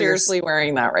take you seriously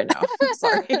wearing that right now. I'm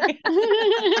sorry.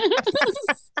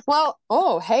 Well,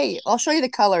 hey, I'll show you the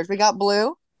colors. We got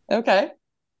blue. Okay.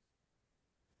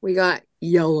 We got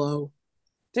yellow.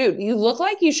 Dude, you look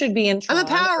like you should be in Tron. I'm a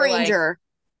Power Ranger.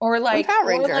 Or like, Power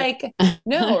Ranger. Or like,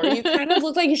 no, or you kind of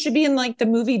look like you should be in like the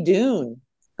movie Dune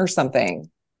or something.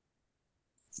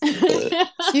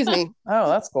 Excuse me. Oh,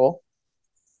 that's cool.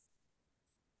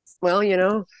 Well, you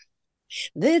know,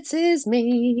 this is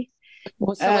me.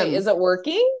 Well, so wait, is it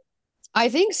working? I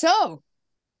think so.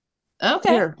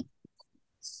 Okay. Here.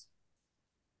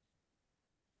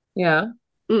 Yeah.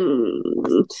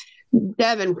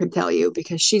 Devin could tell you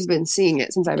because she's been seeing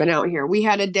it since I've been out here. We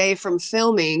had a day from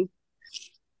filming.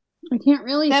 I can't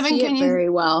really Devin, see it very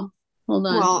well. Hold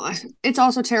on. Well, it's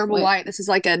also terrible light. This is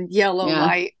like a yellow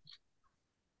light.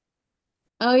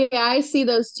 Oh, yeah, I see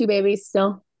those two babies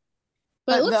still.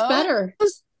 But it looks those better.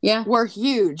 Yeah. were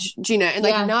huge, Gina. And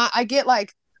like I get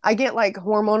like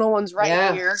hormonal ones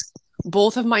right here.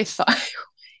 Both of my thyroids.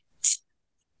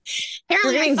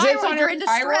 Apparently my thyroids are in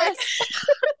distress.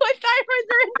 My thyroids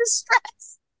are in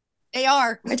distress. They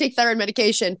are. I take thyroid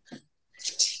medication.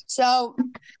 So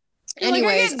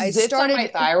anyways, I started my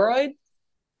thyroid.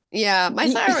 Yeah, my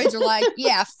thyroids are like,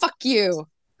 yeah, fuck you.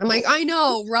 I'm like, I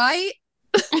know, right?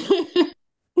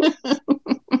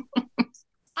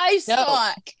 I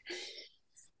suck.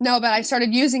 No, but I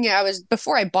started using it.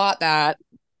 Before I bought that,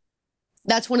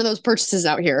 that's one of those purchases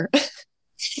out here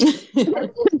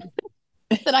that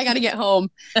I got to get home.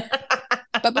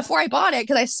 But before I bought it,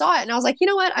 because I saw it and I was like, you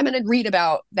know what? I'm going to read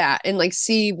about that and like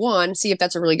see if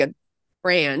that's a really good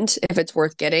brand, if it's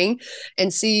worth getting,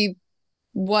 and see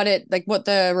what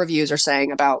the reviews are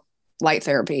saying about light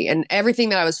therapy. And everything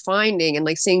that I was finding and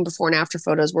like seeing before and after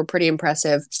photos were pretty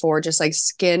impressive for just like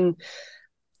skin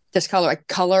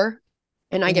color.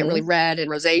 And I get really red and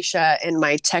rosacea, and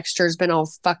my texture's been all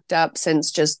fucked up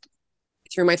since just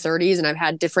through my 30s. And I've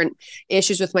had different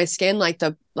issues with my skin, like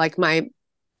my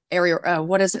area,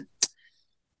 what is it?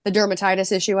 The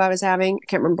dermatitis issue I was having. I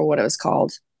can't remember what it was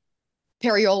called.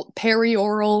 Perioral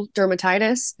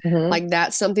dermatitis. Like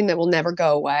that's something that will never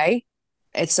go away.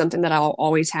 It's something that I'll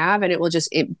always have, and it will just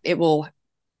it will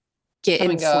get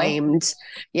inflamed.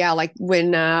 Yeah, like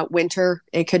when winter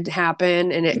it could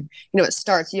happen, and it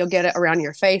starts. You'll get it around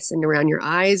your face and around your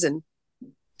eyes, and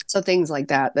so things like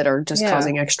that are just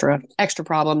causing extra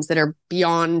problems that are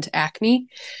beyond acne.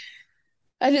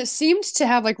 And it seemed to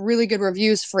have like really good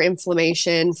reviews for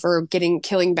inflammation, for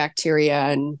killing bacteria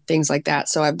and things like that.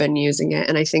 So I've been using it,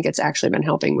 and I think it's actually been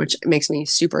helping, which makes me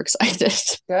super excited.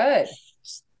 Good.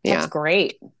 That's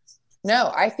great.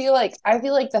 No, I feel like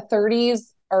the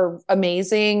 30s are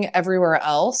amazing everywhere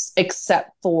else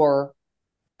except for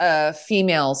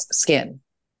female's skin.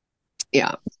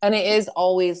 Yeah. And it is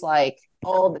always like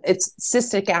it's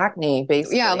cystic acne,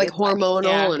 basically. Yeah, like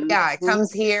hormonal. It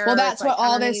comes here. Well, that's what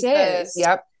all this is.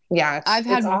 Yep. Yeah. I've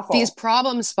had these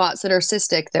problem spots that are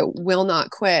cystic that will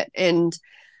not quit. And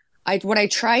what I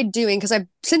tried doing, because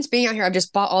since being out here, I've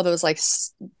just bought all those like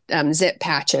zit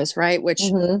patches, right? Which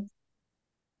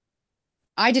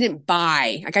I didn't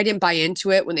buy. Like I didn't buy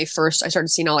into it when I started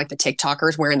seeing all like the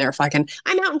TikTokers wearing their fucking,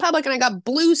 I'm out in public and I got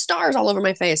blue stars all over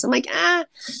my face. I'm like, I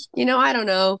don't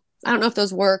know. I don't know if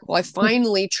those work. Well, I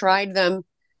finally tried them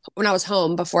when I was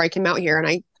home before I came out here,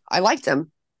 and I liked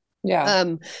them.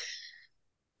 Yeah.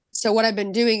 So what I've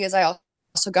been doing is I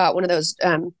also got one of those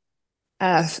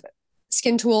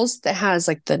skin tools that has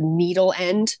like the needle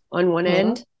end on one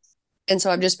end. And so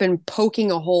I've just been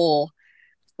poking a hole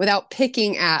without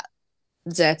picking at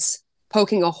zits,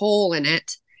 poking a hole in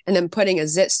it, and then putting a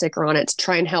zit sticker on it to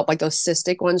try and help, like those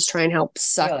cystic ones, try and help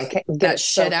suck that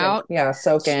shit out. Yeah,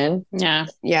 soak in. Yeah.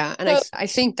 Yeah. And I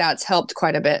think that's helped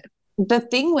quite a bit. The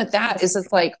thing with that is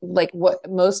it's like what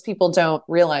most people don't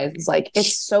realize is like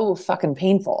it's so fucking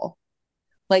painful.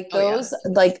 Like those,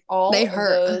 like all they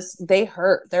hurt. They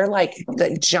hurt. They're like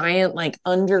the giant, like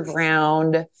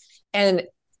underground, and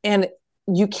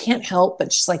you can't help but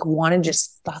just like want to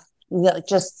just fuck,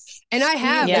 just. And I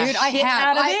have, dude. I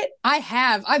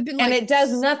have. I've been like, and it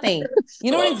does nothing.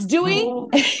 You know what it's doing?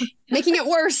 Making it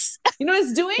worse. You know what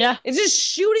it's doing? Yeah. It's just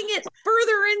shooting it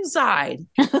further inside.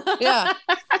 Yeah.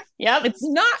 Yep. It's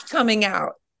not coming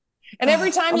out. And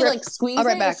every time you like squeeze it,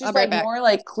 it's just like more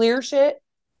like clear shit.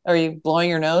 Are you blowing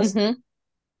your nose?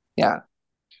 Yeah.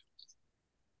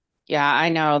 Yeah, I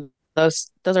know. Those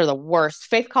are the worst.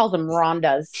 Faith calls them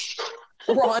Rondas.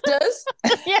 Rondas?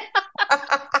 Yeah.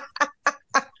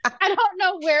 I don't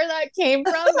know where that came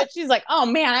from, but she's like, oh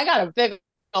man, I got a big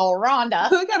old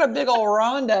Rhonda. I got a big old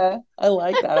Rhonda. I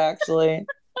like that actually.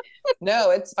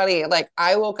 No, it's funny. Like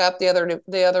I woke up the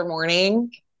other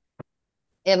morning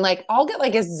and like I'll get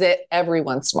like a zit every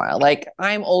once in a while. Like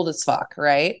I'm old as fuck,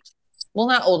 right? Well,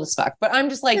 not old as fuck, but I'm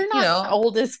just like,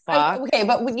 old as fuck. Okay,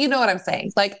 but you know what I'm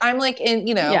saying? Like I'm like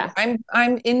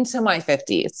I'm into my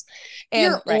 50s.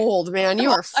 And you're old, man.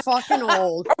 You are fucking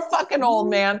old. You're fucking old,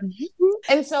 man.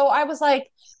 And so I was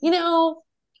like, and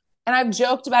I've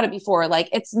joked about it before, like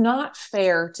it's not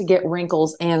fair to get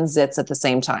wrinkles and zits at the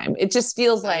same time. It just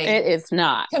feels like it is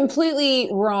not completely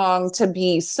wrong to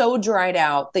be so dried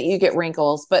out that you get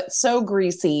wrinkles, but so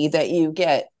greasy that you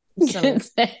get some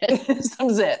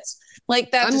zits.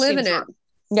 Like that. I'm living it.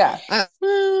 Yeah.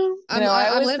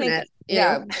 I'm living it.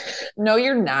 Yeah. No,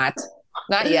 you're not.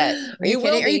 Not yet. Are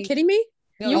you kidding me?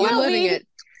 No, I'm living it.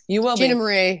 You will Gina be.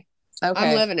 Marie. Okay.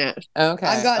 I'm living it. Okay.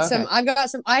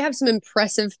 I have some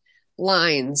impressive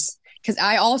lines because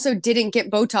I also didn't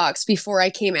get Botox before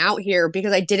I came out here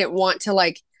because I didn't want to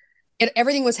like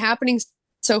everything was happening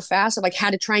so fast. I like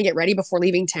had to try and get ready before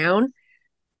leaving town.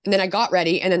 And then I got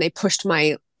ready and then they pushed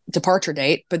my departure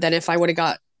date. But then if I would have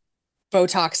got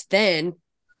Botox then,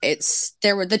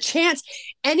 there were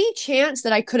any chance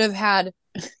that I could have had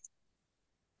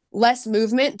less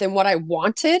movement than what I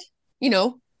wanted,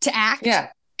 to act. Yeah.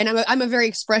 And I'm a very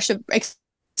expressive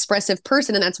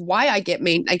person. And that's why I get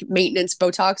maintenance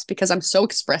Botox, because I'm so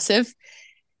expressive.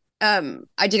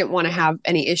 I didn't want to have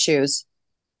any issues.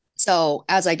 So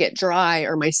as I get dry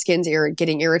or my skin's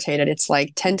getting irritated, it's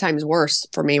like 10 times worse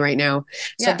for me right now.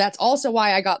 So that's also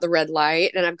why I got the red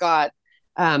light. And I've got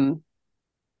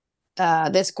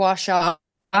this gua sha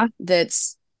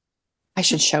that's, I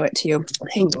should show it to you.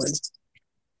 Hang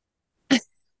on.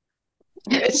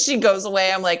 She goes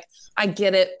away. I'm like, I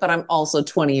get it, but I'm also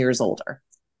 20 years older.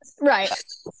 Right.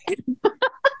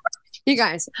 You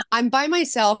guys, I'm by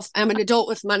myself. I'm an adult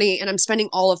with money and I'm spending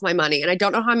all of my money and I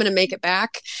don't know how I'm going to make it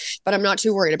back, but I'm not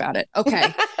too worried about it.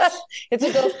 Okay. It's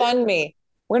a GoFundMe.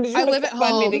 We're going to do I live at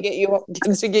GoFundMe home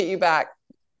to get you back.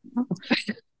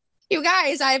 You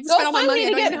guys, I've spent all my money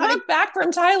to get Brooke back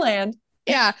from Thailand.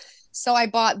 Yeah. So I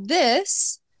bought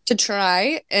this to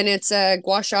try, and it's a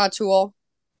gua sha tool,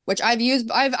 which I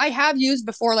have used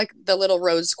before, like the little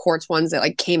rose quartz ones that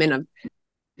like came in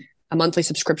a monthly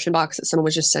subscription box that someone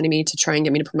was just sending me to try and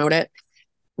get me to promote it.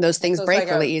 Those things break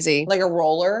really easy. Like a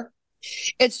roller.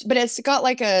 It's got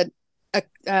like a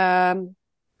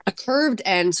curved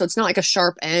end, so it's not like a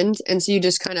sharp end, and so you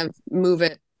just kind of move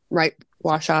it right.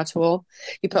 Gua sha tool.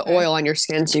 You put oil on your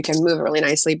skin so you can move it really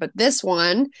nicely. But this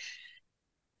one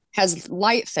has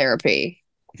light therapy.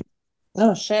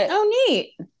 Oh shit! Oh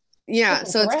neat. Yeah,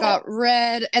 so it's got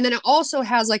red, and then it also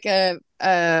has like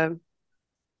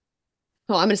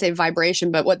well, I'm going to say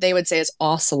vibration, but what they would say is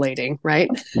oscillating, right?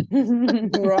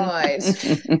 Right.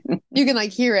 You can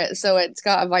like hear it, so it's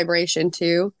got a vibration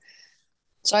too.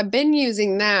 So I've been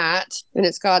using that, and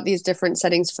it's got these different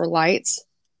settings for lights.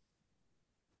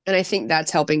 And I think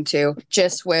that's helping too,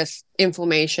 just with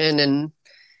inflammation and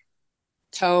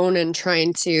tone and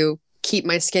trying to keep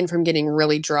my skin from getting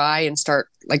really dry and start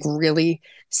like really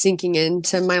sinking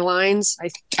into my lines.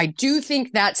 I do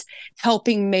think that's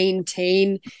helping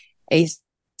maintain a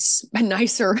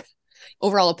nicer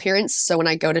overall appearance. So when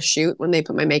I go to shoot, when they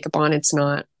put my makeup on, it's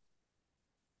not,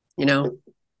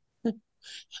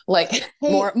 like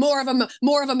more of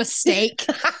a mistake.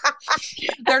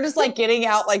 They're just like getting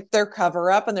out like their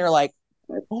cover up and they're like,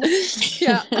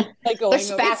 yeah, like going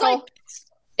spackle.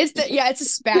 It's a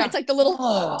spatula. It's like the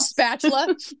little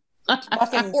spatula. Or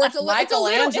it's a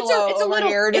Michelangelo over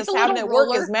here just having it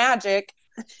work his magic.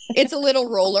 It's a little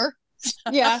roller.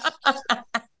 Yeah.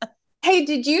 Hey,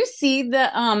 did you see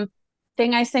the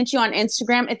thing I sent you on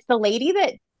Instagram? It's the lady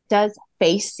that does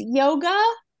face yoga.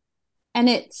 And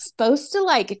it's supposed to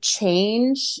like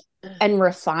change and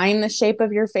refine the shape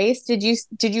of your face. Did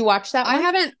you watch that one?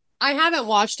 I haven't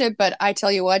watched it, but I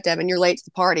tell you what, Devin, you're late to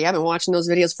the party. I've been watching those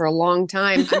videos for a long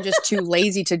time. I'm just too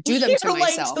lazy to do them to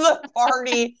myself. Late to the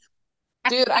party.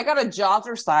 Dude, I got a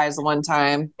jazzercise one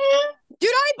time.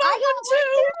 Dude, I bought one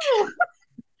too.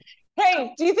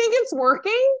 Hey, do you think it's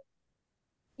working?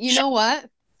 You know what?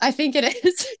 I think it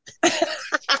is.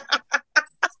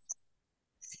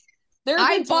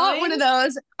 I bought one of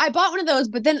those,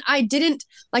 but then I didn't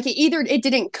like it. Either it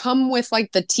didn't come with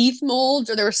like the teeth molds,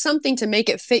 or there was something to make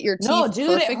it fit your teeth. No,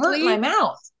 dude, perfectly. it hurt my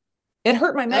mouth. It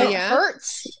hurt my mouth. It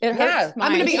hurts. It hurts. Yeah,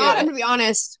 I'm gonna be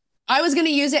honest. I was gonna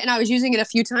use it, and I was using it a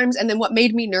few times, and then what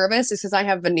made me nervous is because I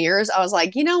have veneers. I was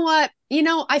like, you know what?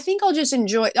 I think I'll just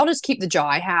keep the jaw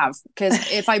I have,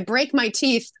 because if I break my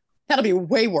teeth, that'll be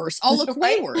way worse. I'll look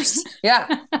way worse. Yeah.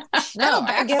 That'll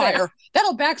backfire.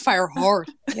 That'll backfire hard.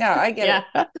 Yeah, I get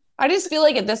it. I just feel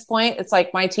like at this point, it's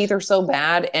like my teeth are so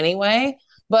bad anyway.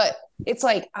 But it's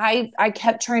like I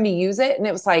kept trying to use it, and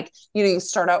it was like, you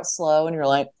start out slow and you're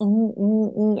like,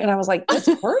 and I was like, this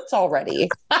hurts already.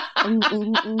 This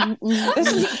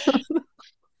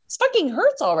fucking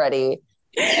hurts already.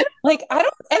 Like, I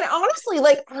don't, and honestly,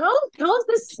 like, how is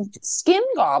this skin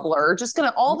gobbler just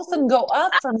gonna all of a sudden go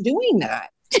up from doing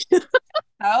that?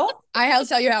 How? I have to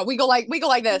tell you how we go like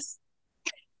this.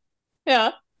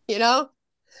 Yeah.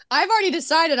 I've already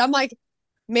decided. I'm like,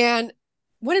 man,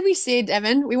 what did we say,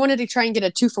 Devin? We wanted to try and get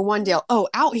a 2-for-1 deal. Oh,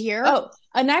 out here. Oh,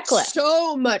 a necklace.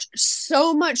 So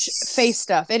much face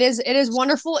stuff. It is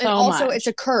wonderful. And also it's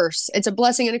a curse. It's a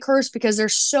blessing and a curse, because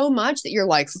there's so much that you're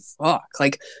like, fuck,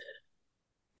 like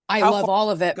I love all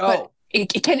of it. But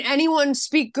can anyone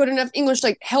speak good enough English?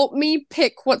 Like, help me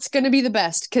pick what's going to be the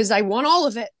best, because I want all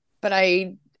of it, but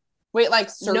I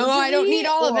surgery? No, I don't need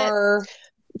all of it.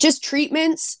 Just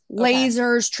treatments,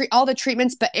 lasers, all the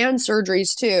treatments, and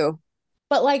surgeries too.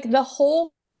 But like the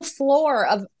whole floor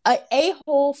of a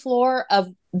whole floor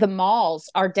of the malls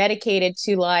are dedicated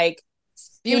to like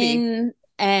Beauty. skin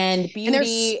and beauty. And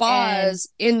there's spas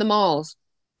in the malls.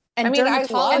 And I mean, I love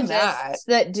dermatologists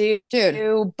that do Dude.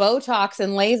 Botox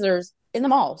and lasers in the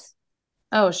malls.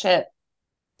 Oh shit.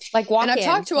 Like walk And I've in.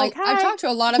 talked to like, I've talked to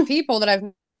a lot of people that I've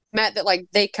met that like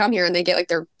they come here and they get like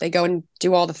they go and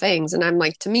do all the things. And I'm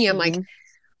like, to me, I'm like,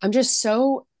 I'm just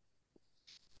so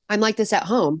I'm like this at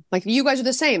home. Like you guys are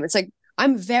the same. It's like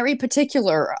I'm very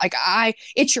particular. Like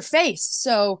it's your face.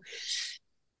 So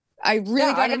I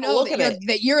really gotta know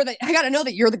that you're I gotta know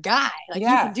that you're the guy. Like you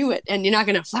can do it and you're not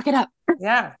gonna fuck it up.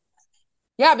 Yeah.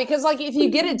 Yeah, because like if you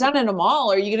get it done in a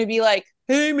mall, are you gonna be like,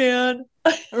 hey man?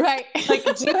 Right. Like,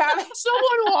 do you have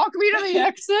someone walk me to the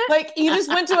exit? Like you just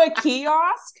went to a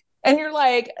kiosk and you're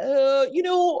like,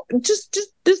 just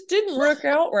this didn't work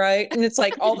out right. And it's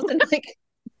like all of a sudden like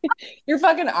your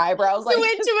fucking eyebrows like you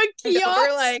went to a kiosk.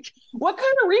 You're like, what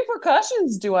kind of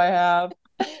repercussions do I have?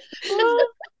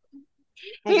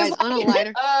 Hey guys, on a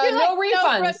lighter. No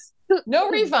refunds.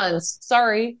 No refunds.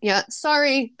 Sorry. Yeah,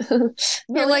 sorry.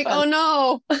 You're like, oh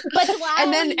no. But why?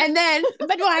 And then,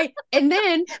 but why? And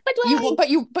then, but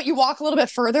you walk a little bit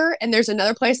further, and there's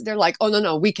another place that they're like, oh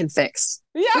no, we can fix.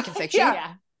 Yeah, we can fix you.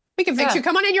 Yeah, we can fix you.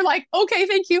 Come on in. You're like, okay,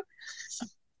 thank you.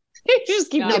 You just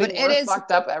keep getting more it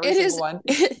fucked up every single one.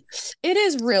 It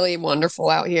is really wonderful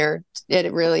out here.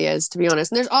 It really is, to be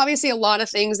honest. And there's obviously a lot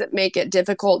of things that make it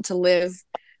difficult to live.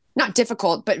 Not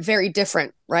difficult, but very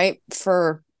different, right?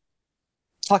 For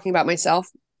talking about myself.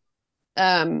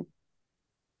 But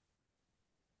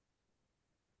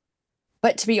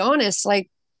to be honest, like,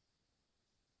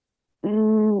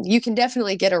 you can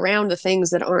definitely get around the things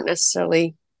that aren't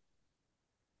necessarily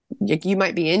you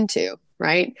might be into,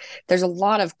 right? There's a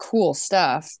lot of cool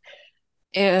stuff.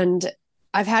 And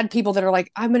I've had people that are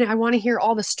like, I want to hear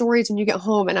all the stories when you get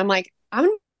home. And I'm like, I'm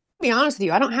going to be honest with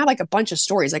you. I don't have like a bunch of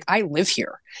stories. Like I live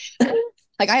here.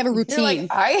 Like I have a routine.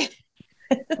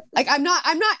 Like I'm not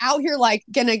out here like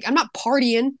I'm not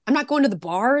partying. I'm not going to the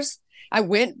bars.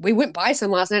 We went by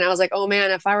some last night and I was like, oh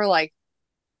man, if I were like,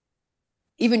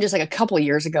 even just like a couple of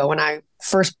years ago when I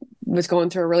first was going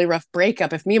through a really rough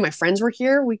breakup, if me and my friends were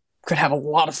here, we could have a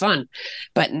lot of fun.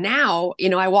 But now,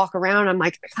 I walk around, I'm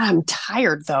like, God, I'm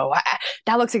tired though.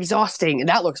 That looks exhausting.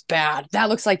 That looks bad. That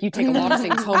looks like you take a lot of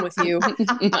things home with you.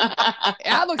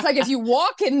 That looks like if you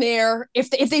walk in there, if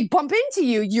they bump into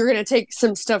you, you're going to take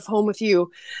some stuff home with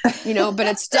you, but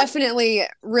it's definitely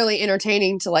really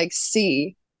entertaining to like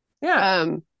see. Yeah.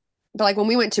 But like when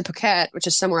we went to Phuket, which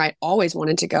is somewhere I always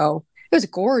wanted to go, it was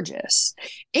gorgeous.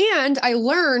 And I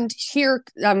learned here,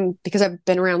 because I've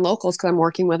been around locals because I'm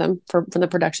working with them for the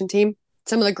production team.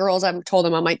 Some of the girls, I've told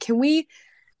them, I'm like, you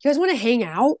guys want to hang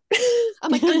out?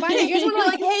 I'm like, I'm fine. You guys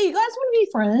want to hey, you guys want to be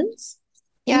friends?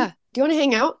 Yeah. Do you want to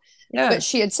hang out? Yeah. But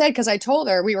she had said, because I told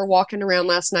her we were walking around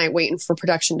last night waiting for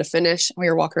production to finish. We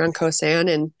were walking around Koh San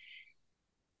and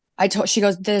she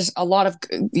goes, there's a lot of,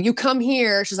 you come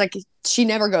here. She's like, she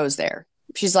never goes there.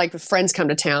 She's like, if friends come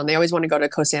to town, they always want to go to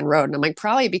Koh San Road. And I'm like,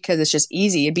 probably because it's just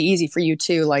easy. It'd be easy for you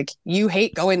too. Like you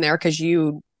hate going there because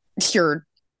you're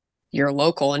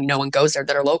local and no one goes there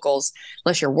that are locals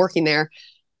unless you're working there.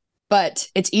 But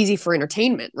it's easy for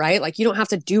entertainment, right? Like you don't have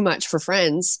to do much for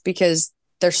friends because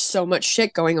there's so much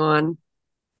shit going on.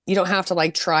 You don't have to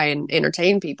like try and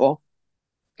entertain people.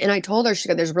 And I told her, she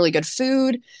said, there's really good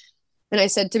food. And I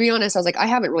said, to be honest, I was like, I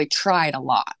haven't really tried a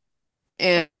lot.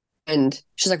 And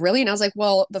she's like, really? And I was like,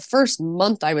 well, the first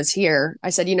month I was here, I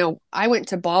said, I went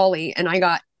to Bali and I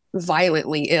got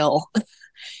violently ill.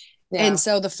 Yeah. And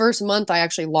so the first month I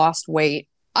actually lost weight.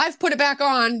 I've put it back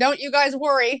on. Don't you guys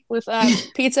worry with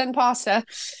pizza and pasta.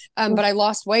 But I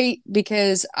lost weight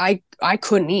because I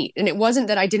couldn't eat. And it wasn't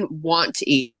that I didn't want to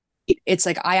eat. It's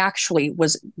like I actually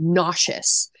was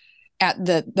nauseous at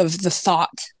the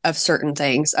thought of certain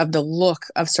things, of the look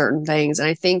of certain things. And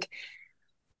I think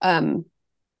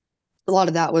a lot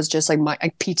of that was just like my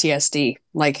PTSD,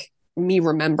 like me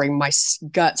remembering my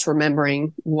guts,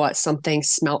 remembering what something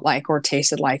smelled like or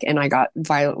tasted like. And I got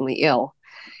violently ill.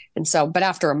 And so, but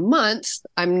after a month,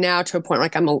 I'm now to a point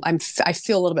like I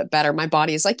feel a little bit better. My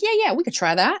body is like, yeah, we could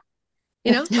try that.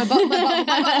 My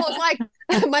butthole's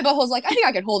like, I think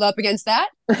I can hold up against that.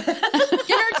 Give her a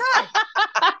try.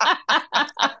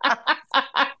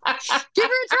 Give her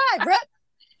a try, Brett.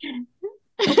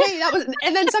 Okay, that was,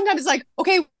 and then sometimes it's like,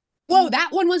 okay, whoa, that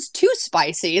one was too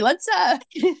spicy. Let's cut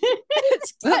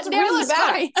down the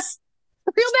spice.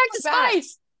 Reel back to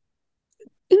spice.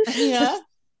 Yeah.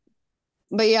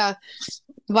 But yeah,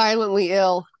 violently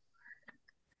ill.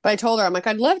 But I told her, I'm like,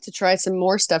 I'd love to try some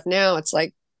more stuff now. It's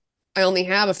like, I only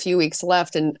have a few weeks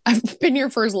left and I've been here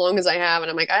for as long as I have. And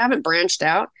I'm like, I haven't branched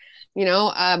out.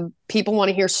 People want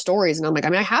to hear stories. And I'm like, I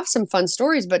mean, I have some fun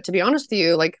stories, but to be honest with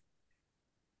you, like,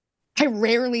 I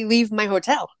rarely leave my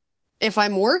hotel. If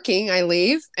I'm working, I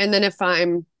leave. And then if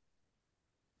I'm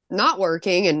not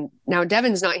working and now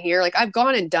Devin's not here, like I've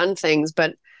gone and done things,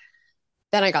 but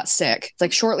then I got sick. It's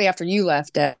like shortly after you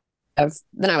left, then I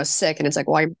was sick and it's like,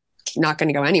 well, I'm not going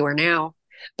to go anywhere now.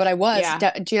 But I was,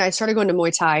 I started going to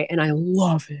Muay Thai and I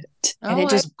love it. And it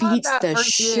just beats the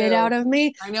shit out of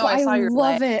me. I know. I saw your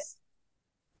love legs. it.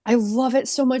 I love it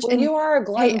so much. Well, and you are a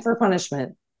glutton for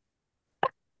punishment.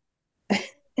 I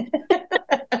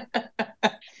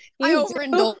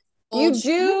overindulge. You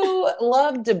do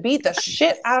love to beat the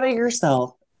shit out of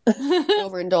yourself.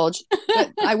 Overindulge.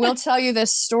 But I will tell you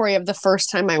this story of the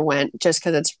first time I went, just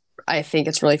because I think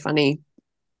it's really funny.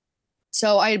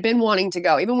 So I had been wanting to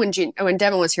go. Even when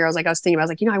Devin was here, I was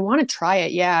thinking, I want to try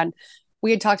it. Yeah. And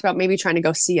we had talked about maybe trying to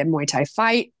go see a Muay Thai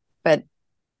fight, but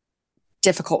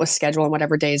difficult with schedule and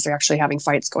whatever days they're actually having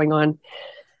fights going on.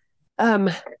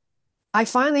 I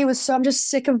finally I'm just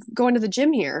sick of going to the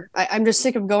gym here. I'm just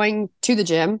sick of going to the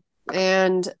gym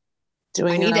and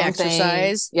doing I need to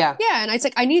exercise. Thing. Yeah. Yeah. And it's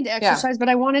like, I need to exercise, but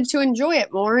I wanted to enjoy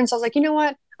it more. And so I was like, you know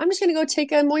what? I'm just going to go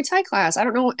take a Muay Thai class. I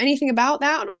don't know anything about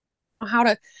that. I don't know how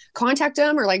to contact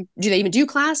them or like, do they even do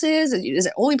classes? Is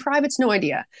it only privates? No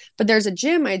idea. But there's a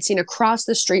gym I'd seen across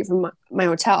the street from my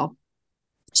hotel.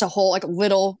 It's a whole like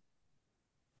little,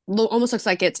 almost looks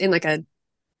like it's in like a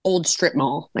old strip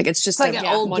mall. Like it's just like an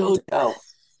old dojo.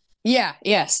 Yeah.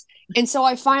 Yes. And so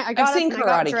I've seen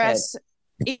Karate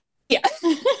Kid. Yeah.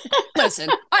 Listen,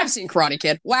 I've seen Karate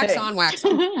Kid. Wax on, wax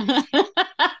on.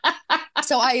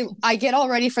 So I get all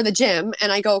ready for the gym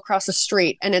and I go across the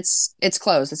street and it's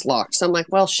closed. It's locked. So I'm like,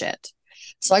 well, shit.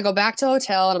 So I go back to the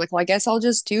hotel and I'm like, well, I guess I'll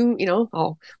just do,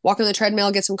 I'll walk on the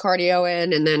treadmill, get some cardio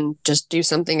in, and then just do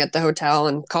something at the hotel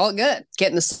and call it good. Get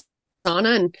in the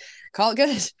sauna and call it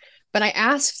good. But I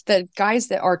asked the guys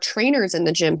that are trainers in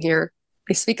the gym here,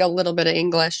 they speak a little bit of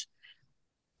English.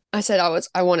 I said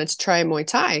I wanted to try Muay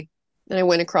Thai. And I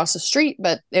went across the street,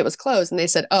 but it was closed. And they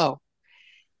said, oh,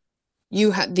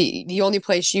 you have the only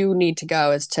place you need to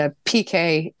go is to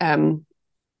PK. I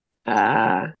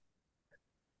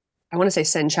want to say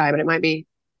Senchai, but it might be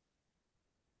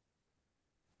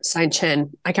Sain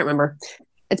Chen. I can't remember.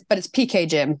 But it's PK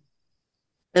gym.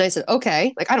 And I said,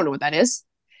 okay, like, I don't know what that is.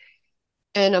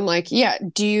 And I'm like, yeah,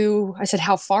 I said,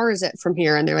 how far is it from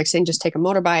here? And they're like saying, just take a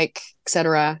motorbike,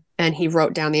 etc. And he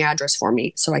wrote down the address for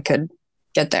me so I could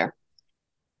get there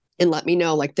and let me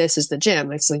know, like, this is the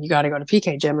gym. It's like, you got to go to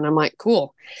PK gym. And I'm like,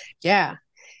 cool. Yeah.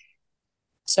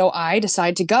 So I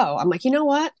decide to go. I'm like, you know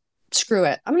what? Screw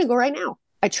it. I'm going to go right now.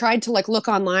 I tried to like look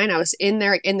online. I was in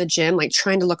there in the gym, like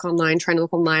trying to look online.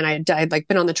 I'd like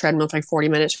been on the treadmill for like 40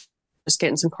 minutes, just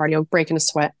getting some cardio, breaking a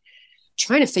sweat,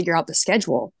 trying to figure out the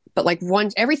schedule. But like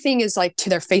everything is like to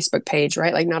their Facebook page,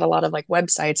 right? Like not a lot of like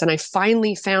websites. And I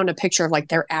finally found a picture of like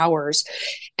their hours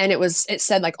and it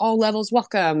said like all levels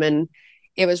welcome. And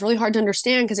it was really hard to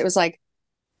understand because it was like,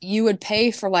 you would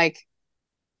pay for like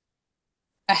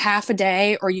a half a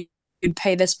day or you'd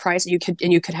pay this price. You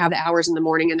could have the hours in the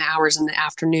morning and the hours in the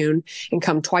afternoon and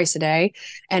come twice a day.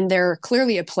 And they're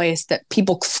clearly a place that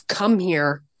people come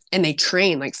here and they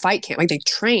train, like fight camp, like they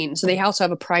train. So they also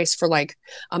have a price for like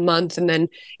a month. And then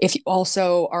if you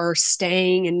also are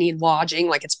staying and need lodging,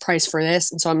 like it's priced for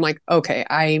this. And so I'm like, okay,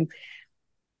 I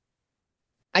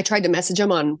tried to message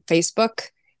them on Facebook.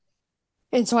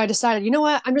 And so I decided, you know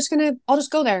what, I'll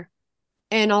just go there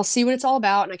and I'll see what it's all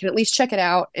about. And I can at least check it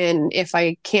out. And if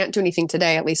I can't do anything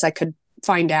today, at least I could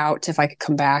find out if I could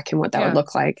come back and what that would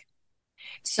look like.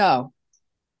 So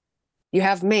you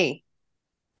have me,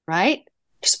 right?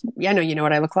 I know you know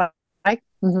what I look like.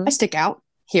 Mm-hmm. I stick out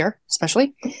here,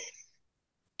 especially.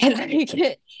 And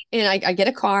I get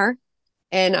a car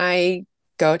and I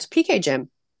go to PK gym.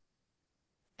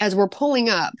 As we're pulling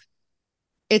up,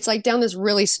 it's like down this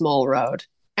really small road.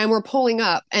 And we're pulling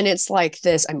up and it's like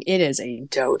this. I mean, it is a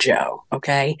dojo,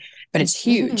 okay? But it's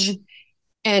huge. Mm-hmm.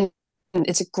 And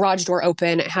it's a garage door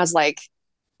open. It has like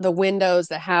the windows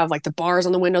that have like the bars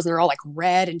on the windows and they're all like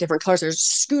red and different colors. There's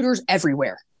scooters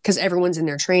everywhere because everyone's in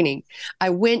there training. I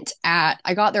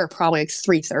got there probably like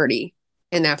 3:30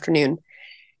 in the afternoon.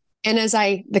 And as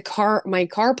my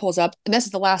car pulls up, and this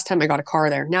is the last time I got a car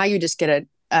there. Now you just get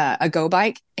a go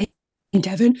bike. And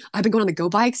Devin, I've been going on the go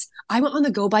bikes. I went on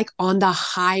the go bike on the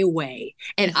highway.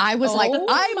 And I was like,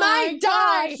 I might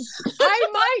die. I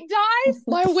might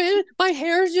die. My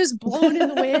hair's just blowing in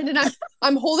the wind. And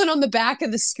I'm holding on the back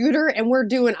of the scooter and we're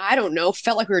doing, I don't know,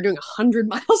 felt like we were doing 100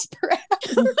 miles per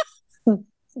hour.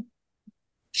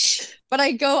 But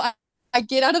I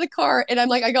get out of the car and I'm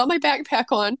like, I got my backpack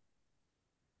on.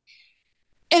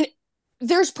 And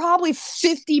there's probably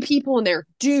 50 people in there,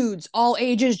 dudes, all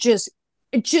ages, just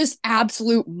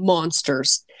absolute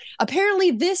monsters.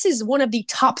 Apparently, this is one of the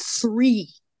top 3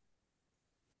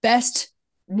 best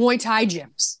Muay Thai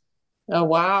gyms. Oh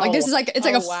wow! Like this is like it's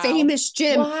like a famous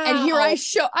gym, and here I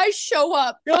show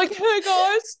up. You're like, hey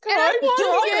guys, can I walk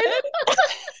in?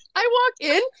 I walk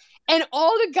in, and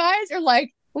all the guys are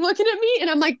like looking at me, and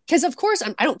I'm like, because of course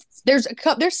I don't. There's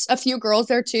a few girls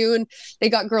there too, and they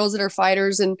got girls that are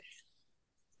fighters,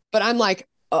 but I'm like,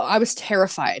 oh, I was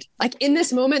terrified. Like in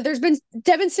this moment, there's been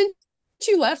Devin since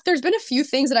you left. There's been a few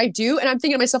things that I do, and I'm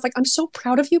thinking to myself, like, I'm so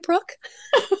proud of you, Brooke.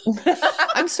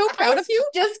 I'm so proud of you.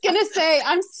 Just gonna say,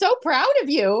 I'm so proud of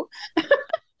you.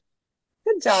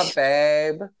 Good job,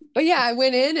 babe. But yeah, I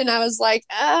went in and I was like,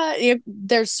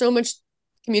 there's so much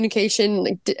communication,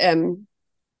 like,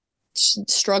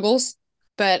 struggles,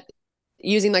 but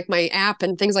using like my app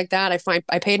and things like that,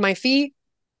 I paid my fee.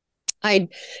 I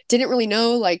didn't really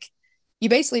know, like, you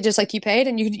basically just like you paid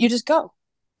and you just go.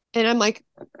 And I'm like,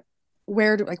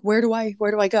 where do I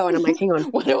go? And I'm like, hang on,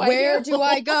 where do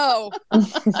I go?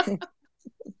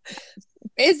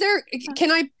 Is there,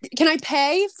 can I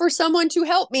pay for someone to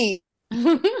help me?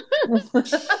 But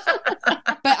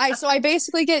I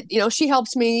basically get, she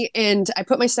helps me and I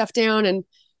put my stuff down, and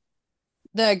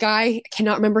the guy, I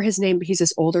cannot remember his name, but he's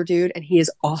this older dude and he is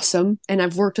awesome. And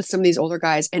I've worked with some of these older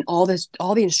guys, and all the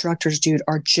instructors, dude,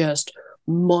 are just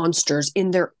monsters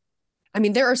in their, I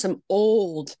mean, there are some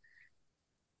old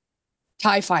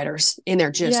Thai fighters in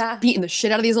there just beating the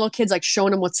shit out of these little kids, like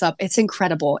showing them what's up. It's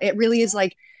incredible. It really is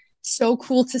like so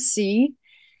cool to see.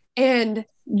 And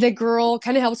the girl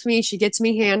kind of helps me. She gets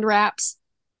me hand wraps.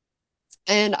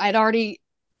 And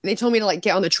they told me to like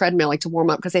get on the treadmill, like to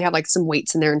warm up, because they have like some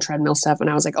weights in there and treadmill stuff. And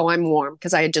I was like, oh, I'm warm,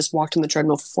 because I had just walked on the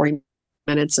treadmill for 40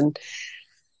 minutes and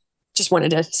just wanted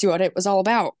to see what it was all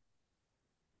about.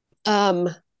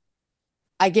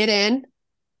 I get in,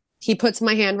 he puts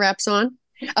my hand wraps on.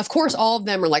 Of course, all of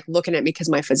them are like looking at me because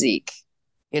my physique,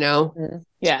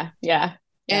 Yeah.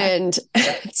 And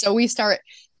so we start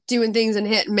doing things and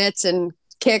hit mitts and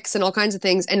kicks and all kinds of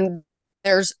things. And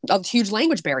there's a huge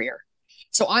language barrier.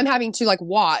 So I'm having to like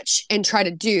watch and try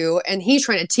to do, and he's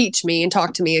trying to teach me and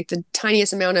talk to me like the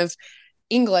tiniest amount of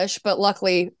English. But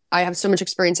luckily I have so much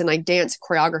experience in like dance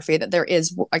choreography that there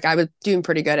is like, I was doing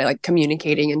pretty good at like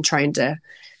communicating and trying to,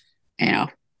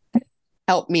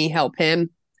 help me, help him,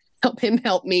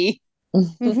 help me.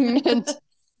 And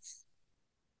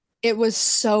it was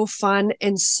so fun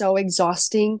and so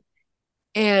exhausting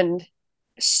and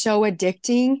so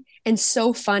addicting and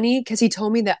so funny, because he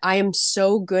told me that I am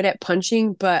so good at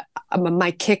punching, but my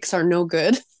kicks are no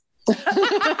good.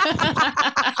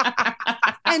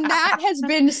 And that has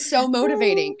been so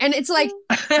motivating. And it's like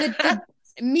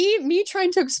me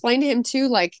trying to explain to him too,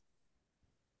 like,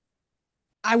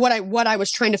 what I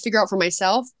was trying to figure out for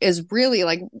myself is really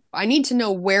like, I need to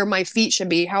know where my feet should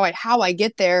be, how I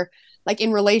get there, like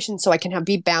in relation, so I can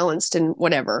be balanced and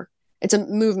whatever. It's a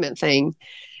movement thing.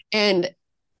 And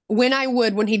when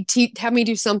he'd have me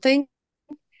do something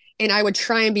and I would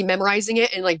try and be memorizing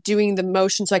it and like doing the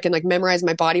motion so I can like memorize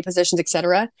my body positions,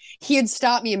 etc., he'd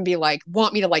stop me and be like,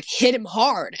 want me to like hit him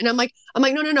hard. And I'm like,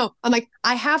 no. I'm like,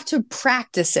 I have to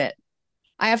practice it.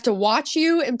 I have to watch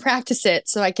you and practice it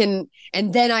so I can,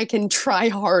 and then I can try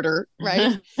harder.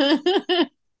 Right.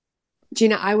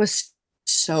 Gina, I was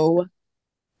so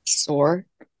sore.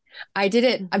 I did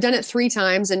it. I've done it 3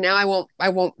 times, and now I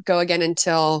won't go again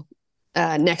until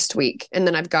next week. And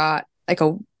then I've got like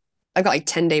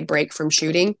 10-day break from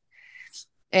shooting,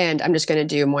 and I'm just going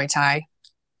to do Muay Thai.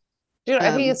 Dude,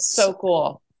 I think it's so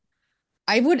cool.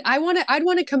 I'd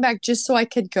want to come back just so I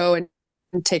could go and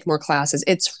take more classes.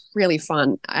 It's really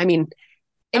fun. I mean,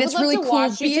 and it's really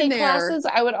cool being there. Classes.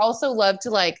 I would also love to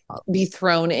like be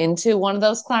thrown into one of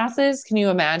those classes. Can you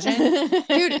imagine?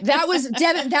 Dude, that was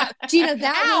Devin. Gina,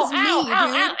 that was me, dude.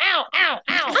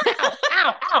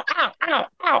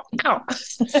 Ow.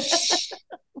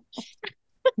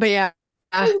 But yeah.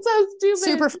 It's so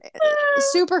stupid.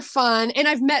 Super fun. And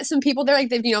I've met some people there, like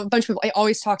they've, a bunch of people. They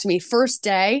always talk to me. First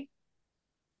day,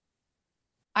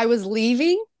 I was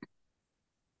leaving,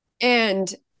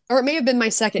 or it may have been my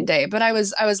second day, but I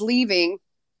was leaving,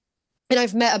 and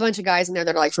I've met a bunch of guys in there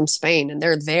that are like from Spain, and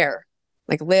they're there,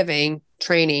 like living,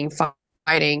 training,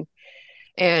 fighting.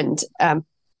 And,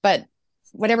 but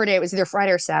whatever day, it was either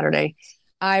Friday or Saturday,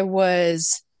 I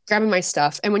was grabbing my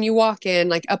stuff. And when you walk in,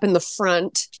 like up in the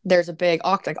front, there's a big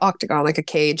octagon, like a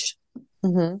cage,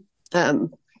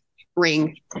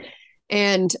 ring.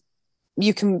 And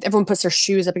everyone puts their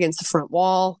shoes up against the front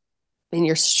wall. in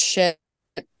your shit.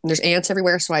 There's ants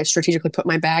everywhere. So I strategically put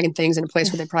my bag and things in a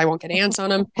place where they probably won't get ants on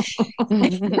them.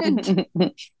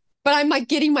 But I'm like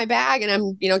getting my bag and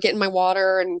I'm, getting my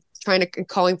water and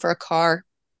calling for a car.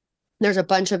 There's a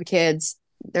bunch of kids.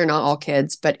 They're not all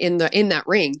kids, but in that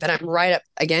ring that I'm right up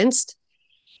against.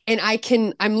 And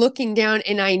I'm looking down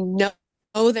and I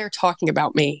know they're talking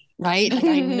about me, right? Like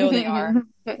I know they are.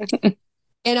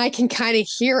 And I can kind of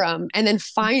hear them. And then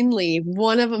finally,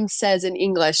 one of them says in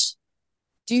English,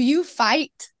 "Do you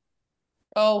fight?"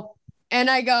 Oh. And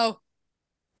I go,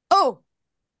 "Oh,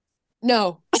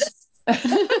 no."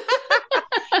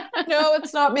 No,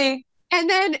 it's not me. And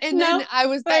then I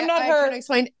was I'm not her. Kind of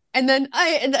explained. And then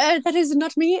that is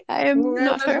not me. I am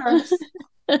not her.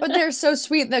 But they're so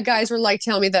sweet. The guys were like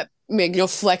telling me that,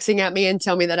 flexing at me and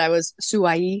tell me that I was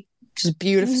Suai, which is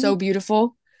beautiful, so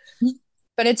beautiful.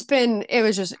 But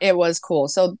it was cool.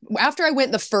 So after I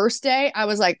went the first day, I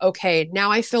was like, okay,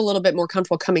 now I feel a little bit more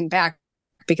comfortable coming back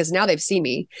because now they've seen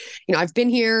me. I've been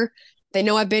here. They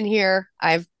know I've been here.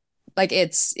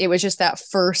 It was just that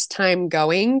first time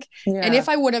going. Yeah. And if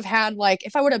I would have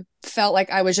felt like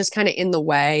I was just kind of in the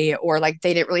way or like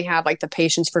they didn't really have like the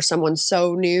patience for someone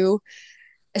so new,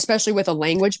 especially with a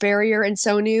language barrier and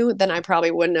so new, then I probably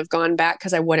wouldn't have gone back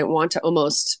because I wouldn't want to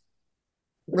almost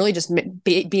really just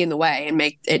be in the way and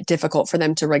make it difficult for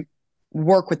them to like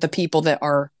work with the people that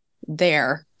are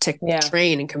there to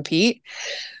train and compete.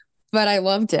 But I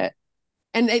loved it.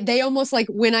 And they almost like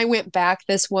when I went back,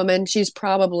 this woman, she's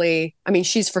probably,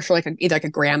 she's for sure either like a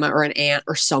grandma or an aunt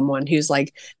or someone who's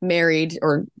like married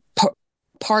or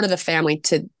part of the family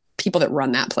to people that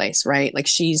run that place, right? Like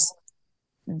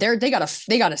they got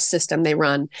a system they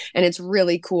run and it's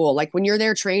really cool. Like when you're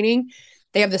there training,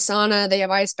 they have the sauna, they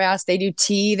have ice baths, they do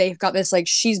tea. They've got this, like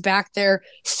she's back there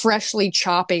freshly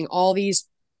chopping all these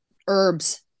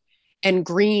herbs and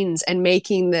greens and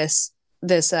making this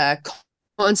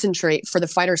concentrate for the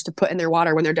fighters to put in their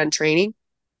water when they're done training.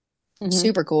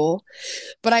 Super cool.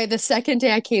 But the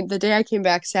day I came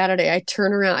back Saturday, I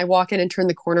turn around, I walk in and turn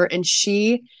the corner and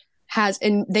she has,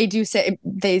 and they do say,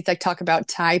 they like talk about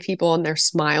Thai people and their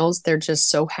smiles. They're just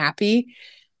so happy.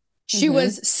 She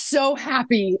was so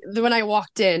happy when I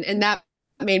walked in and that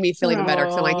made me feel even better.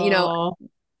 Cause I'm like,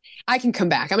 I can come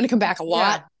back. I'm going to come back a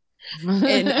lot.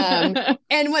 Yeah.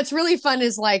 And what's really fun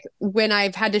is like when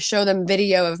I've had to show them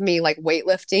video of me like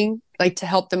weightlifting, like to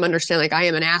help them understand like I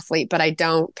am an athlete, but I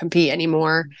don't compete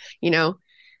anymore,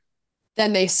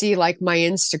 then they see like my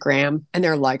Instagram and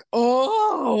they're like,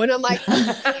 oh, and I'm like,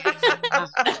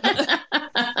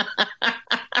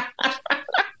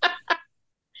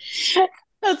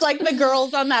 It's like the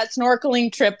girls on that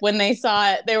snorkeling trip when they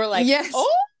saw it, they were like, yes.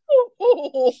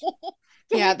 Oh.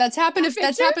 Yeah, that's happened a few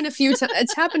times.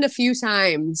 It's happened a few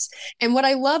times. And what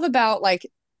I love about like,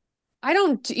 I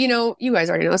don't, you guys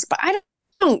already know this, but I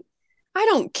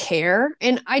don't care.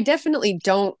 And I definitely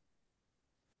don't.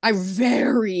 I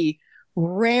very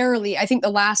rarely, I think the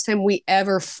last time we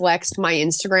ever flexed my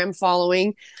Instagram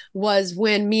following was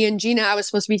when me and Gina, I was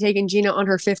supposed to be taking Gina on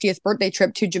her 50th birthday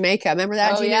trip to Jamaica. Remember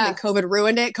that, Gina? Yeah. And then COVID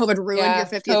ruined it. COVID ruined your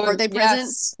 50th birthday present.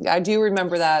 Yes, I do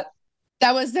remember that.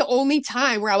 That was the only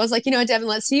time where I was like, Devin,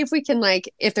 let's see if we can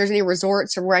if there's any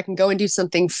resorts or where I can go and do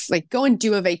something, like go and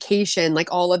do a vacation,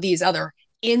 like all of these other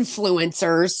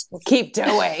influencers keep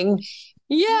doing.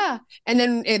 Yeah. And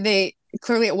then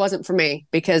clearly it wasn't for me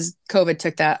because COVID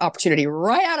took that opportunity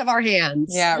right out of our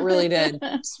hands. Yeah, it really did.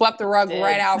 Swept the rug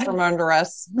right out from under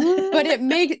us. But it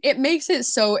makes it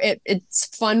so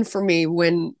it's fun for me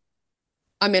when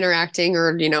I'm interacting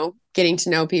or, getting to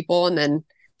know people and then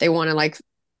they want to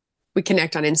we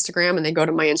connect on Instagram and they go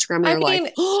to my Instagram and they're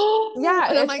like, oh, yeah,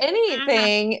 if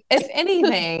anything,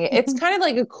 it's kind of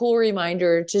like a cool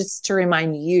reminder just to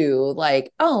remind you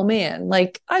like, oh man,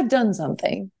 like I've done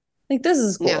something. Like this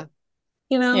is cool.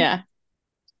 Yeah.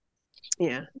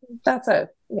 Yeah. That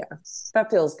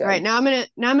feels good. All right. Now I'm going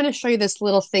to show you this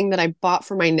little thing that I bought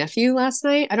for my nephew last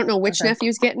night. I don't know which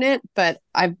nephew's getting it, but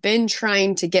I've been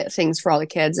trying to get things for all the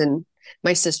kids and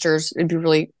my sisters.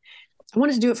 I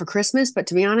wanted to do it for Christmas, but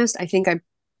to be honest, I think I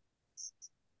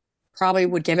probably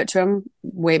would give it to them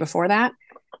way before that.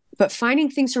 But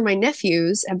finding things for my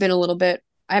nephews have been a little bit,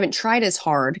 I haven't tried as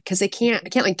hard because I can't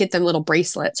get them little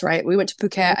bracelets, right? We went to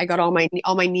Phuket. I got all my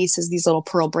nieces these little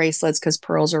pearl bracelets because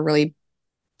pearls are really,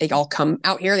 they all come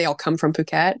out here. They all come from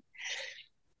Phuket.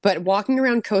 But walking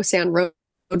around Koh San Road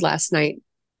last night,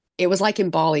 it was like in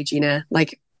Bali, Gina.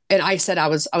 And I said, I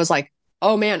was like,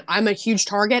 oh man, I'm a huge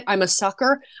target. I'm a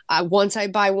sucker. Once I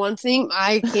buy one thing,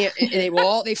 I can't. And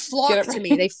they flock to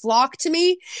me. They flock to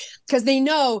me because they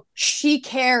know she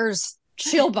cares.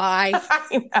 She'll buy.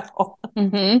 I know.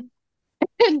 Mm-hmm.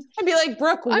 And I'd be like,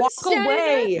 Brooke, I'm walk standing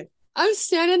away. I'm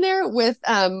standing there with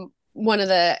one of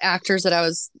the actors that I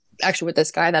was actually with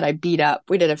this guy that I beat up.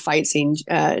 We did a fight scene,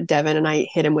 Devin, and I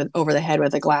hit him over the head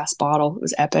with a glass bottle. It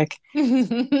was epic.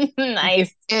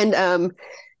 Nice. And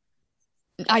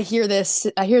I hear this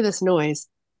noise.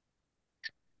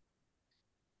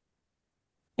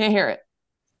 Can't hear it.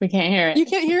 We can't hear it. You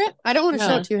can't hear it? I don't want to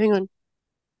No. show it to you. Hang on.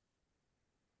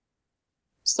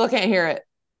 Still can't hear it.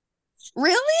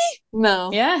 Really?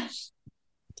 No. Yeah.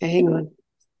 Okay, hang on.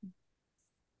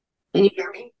 Can you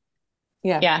hear me?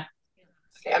 Yeah. Yeah.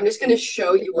 Okay, I'm just going to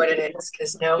show you what it is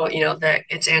because now, that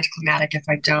it's anticlimactic if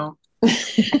I don't.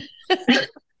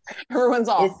 Everyone's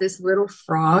off. It's this little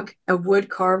frog, a wood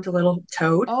carved little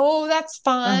toad. Oh, that's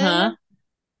fun. Uh-huh.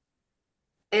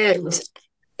 And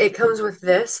it comes with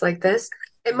this, like this.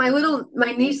 And my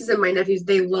nieces and my nephews,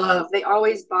 they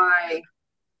always buy,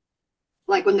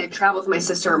 like when they travel with my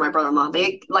sister or my brother-in-law,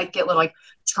 they like get little like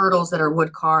turtles that are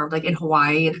wood carved, like in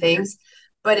Hawaii and things.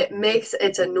 But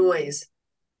it's a noise.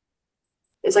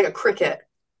 It's like a cricket.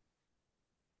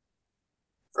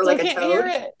 Or like a can't toad. hear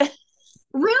it.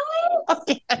 Really?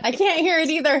 Okay. I can't hear it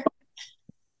either.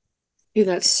 Dude,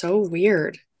 that's so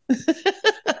weird.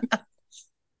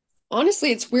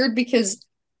 Honestly, it's weird because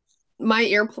my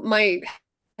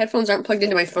headphones aren't plugged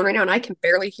into my phone right now, and I can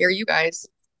barely hear you guys.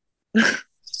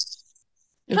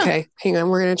 Okay, hang on.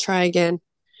 We're gonna try again.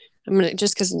 I'm gonna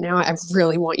just because now I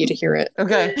really want you to hear it.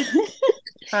 Okay.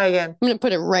 Try again. I'm gonna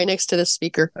put it right next to the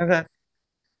speaker. Okay.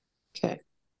 Okay.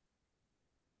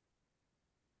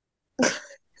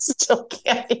 Still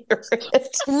can't hear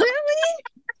it. Really?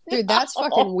 Dude, that's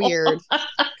fucking weird.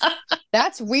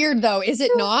 That's weird though, is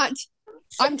it not?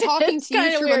 I'm talking It's to you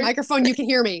kinda through weird. a microphone. You can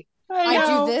hear me. I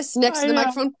know. do this next I to the know.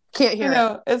 microphone. Can't hear it.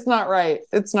 No, it's not right.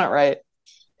 It's not right.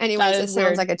 Anyways, That it is sounds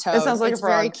weird. like a toad. It sounds like a it's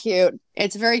very frog. cute.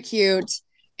 It's very cute.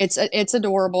 It's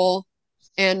adorable.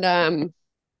 And I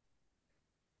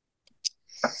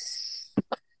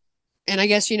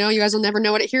guess you guys will never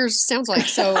know what it sounds like.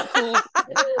 So cool.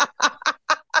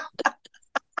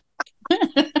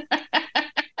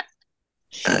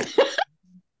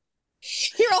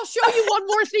 Here, I'll show you one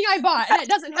more thing I bought, and it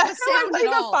doesn't have a sound like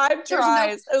at all. the 5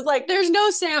 tries. It was like There's no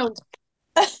sound.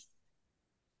 it's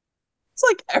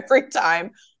like every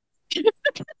time.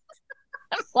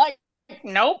 Like,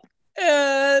 nope.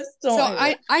 So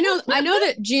I know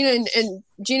that Gina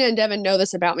and Devin know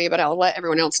this about me, but I'll let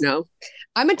everyone else know.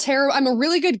 I'm a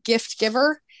really good gift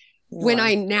giver when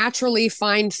I naturally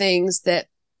find things that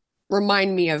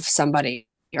remind me of somebody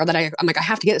or that I'm like, I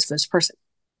have to get this for this person.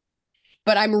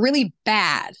 But I'm really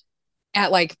bad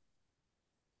at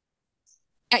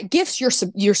gifts you're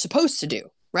supposed to do,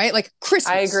 right? Like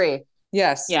Christmas. I agree.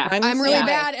 Yes. Yeah. I'm really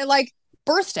bad at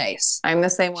birthdays. I'm the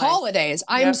same way. Holidays.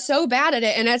 I'm so bad at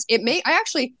it. And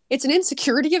it's an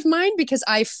insecurity of mine because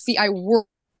I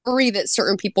worry that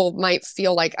certain people might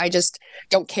feel like I just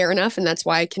don't care enough. And that's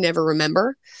why I can never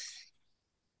remember.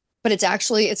 But it's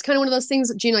kind of one of those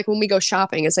things, Gina, like when we go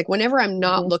shopping, it's like whenever I'm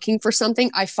not looking for something,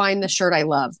 I find the shirt I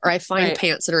love or I find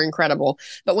pants that are incredible.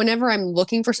 But whenever I'm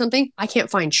looking for something, I can't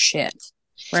find shit.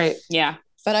 Right. Yeah.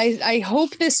 But I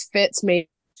hope this fits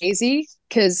Maisie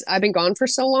because I've been gone for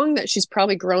so long that she's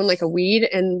probably grown like a weed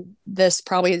and this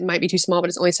probably might be too small, but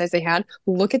it's the only size they had.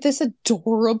 Look at this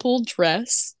adorable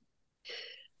dress.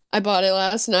 I bought it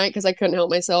last night because I couldn't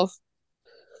help myself.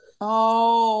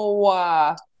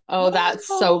 Oh, Oh, that's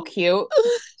so cute.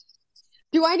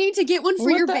 Do I need to get one for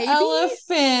with your the baby?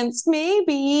 elephants,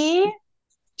 maybe.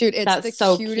 Dude, it's That's the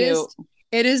so cutest. cute.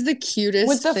 It is the cutest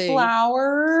With the thing.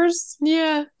 flowers.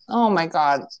 Yeah. Oh my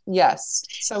God. Yes.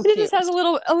 So And cute. it just has a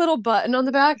little button on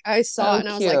the back. I saw it and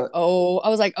I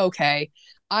was like, okay.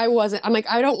 I'm like,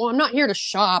 I'm not here to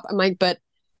shop. I'm like, but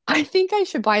I think I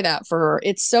should buy that for her.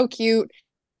 It's so cute.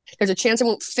 There's a chance it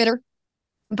won't fit her.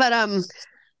 But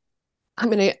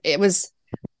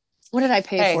what did I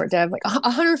pay for it, Dev? Like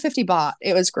 150 baht.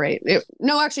 It was great.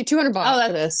 Actually 200 baht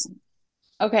for this.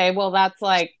 Okay, well that's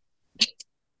like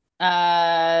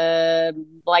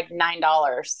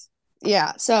 $9.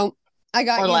 Yeah. So I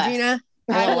got Or you, less. Gina.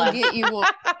 Or I will less. get you one.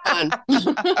 Okay.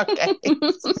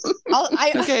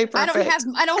 Okay, perfect.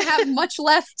 I don't have much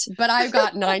left, but I've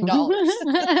got $9.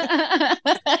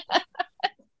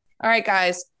 All right,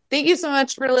 guys. Thank you so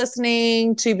much for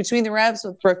listening to Between the Reps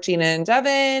with Brooke, Gina, and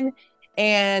Devin.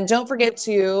 And don't forget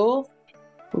to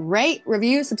Rate,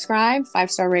 review, subscribe,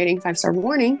 5-star rating, 5-star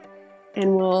warning.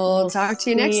 And we'll talk to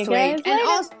you see next you week. guys And later.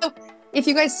 also, if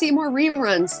you guys see more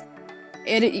reruns,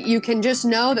 you can just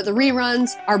know that the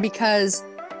reruns are because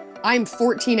I'm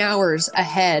 14 hours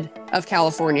ahead of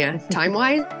California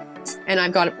time-wise. And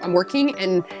I'm working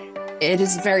and it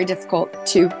is very difficult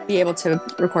to be able to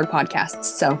record podcasts.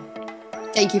 So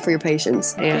thank you for your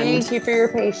patience. And Thank you for your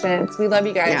patience. We love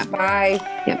you guys. Yeah.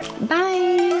 Bye. Yep.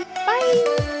 Bye.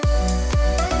 Bye.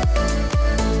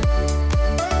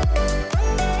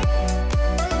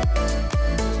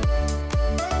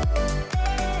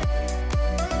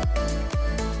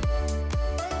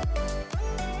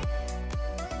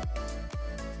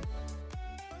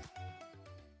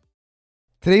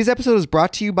 Today's episode is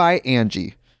brought to you by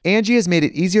Angie. Angie has made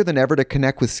it easier than ever to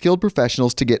connect with skilled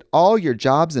professionals to get all your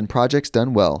jobs and projects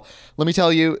done well. Let me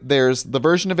tell you, there's the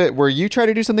version of it where you try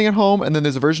to do something at home, and then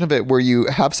there's a version of it where you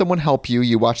have someone help you,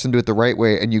 you watch them do it the right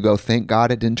way, and you go, thank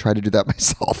God I didn't try to do that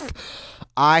myself.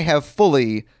 I have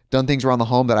fully done things around the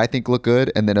home that I think look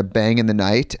good, and then a bang in the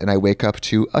night, and I wake up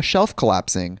to a shelf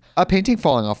collapsing, a painting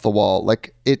falling off the wall.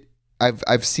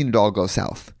 I've seen it all go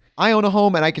south. I own a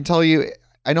home, and I can tell you,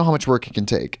 I know how much work it can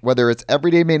take. Whether it's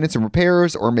everyday maintenance and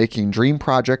repairs or making dream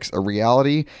projects a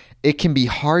reality, it can be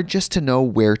hard just to know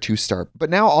where to start.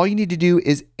 But now all you need to do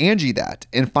is Angie that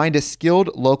and find a skilled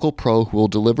local pro who will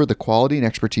deliver the quality and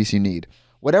expertise you need.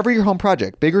 Whatever your home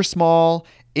project, big or small,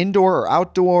 indoor or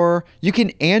outdoor, you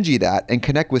can Angie that and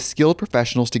connect with skilled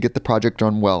professionals to get the project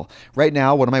done well. Right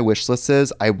now, one of my wish lists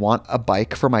is I want a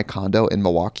bike for my condo in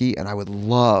Milwaukee, and I would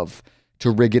love to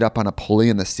rig it up on a pulley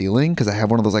in the ceiling because I have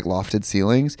one of those like lofted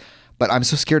ceilings, but I'm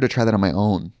so scared to try that on my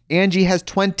own. Angie has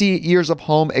 20 years of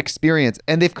home experience,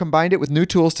 and they've combined it with new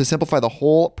tools to simplify the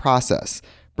whole process.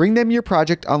 Bring them your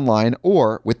project online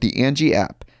or with the Angie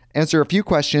app. Answer a few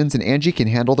questions and Angie can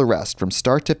handle the rest from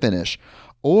start to finish,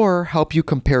 or help you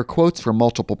compare quotes from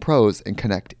multiple pros and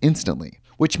connect instantly,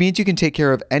 which means you can take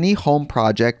care of any home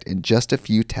project in just a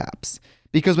few taps.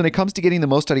 Because when it comes to getting the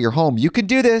most out of your home, you can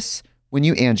do this when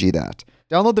you Angie that.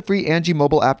 Download the free Angie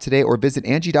mobile app today or visit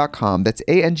Angie.com. That's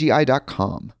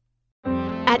ANGI.com.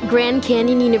 At Grand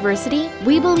Canyon University,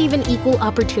 we believe in equal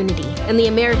opportunity, and the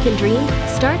American dream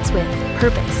starts with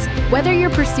purpose. Whether your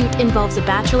pursuit involves a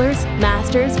bachelor's,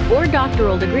 master's, or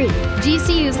doctoral degree,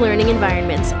 GCU's learning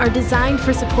environments are designed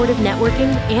for supportive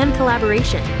networking and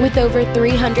collaboration. With over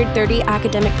 330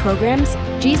 academic programs,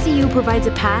 GCU provides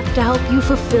a path to help you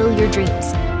fulfill your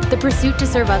dreams. The pursuit to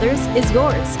serve others is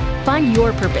yours. Find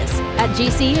your purpose at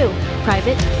GCU.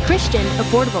 Private, Christian,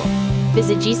 affordable.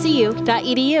 Visit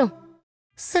gcu.edu.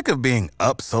 Sick of being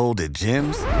upsold at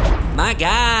gyms? My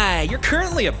guy, you're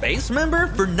currently a base member.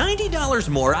 For $90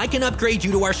 more, I can upgrade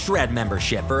you to our Shred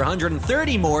membership. For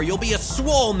 $130 more, you'll be a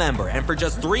Swole member. And for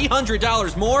just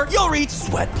 $300 more, you'll reach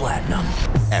Sweat Platinum.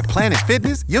 At Planet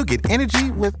Fitness, you'll get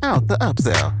energy without the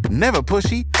upsell. Never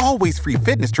pushy, always free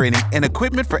fitness training and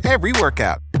equipment for every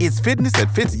workout. It's fitness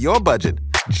that fits your budget.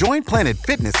 Join Planet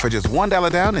Fitness for just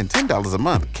 $1 down and $10 a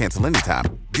month. Cancel anytime.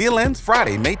 Deal ends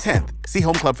Friday, May 10th. See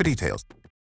Home Club for details.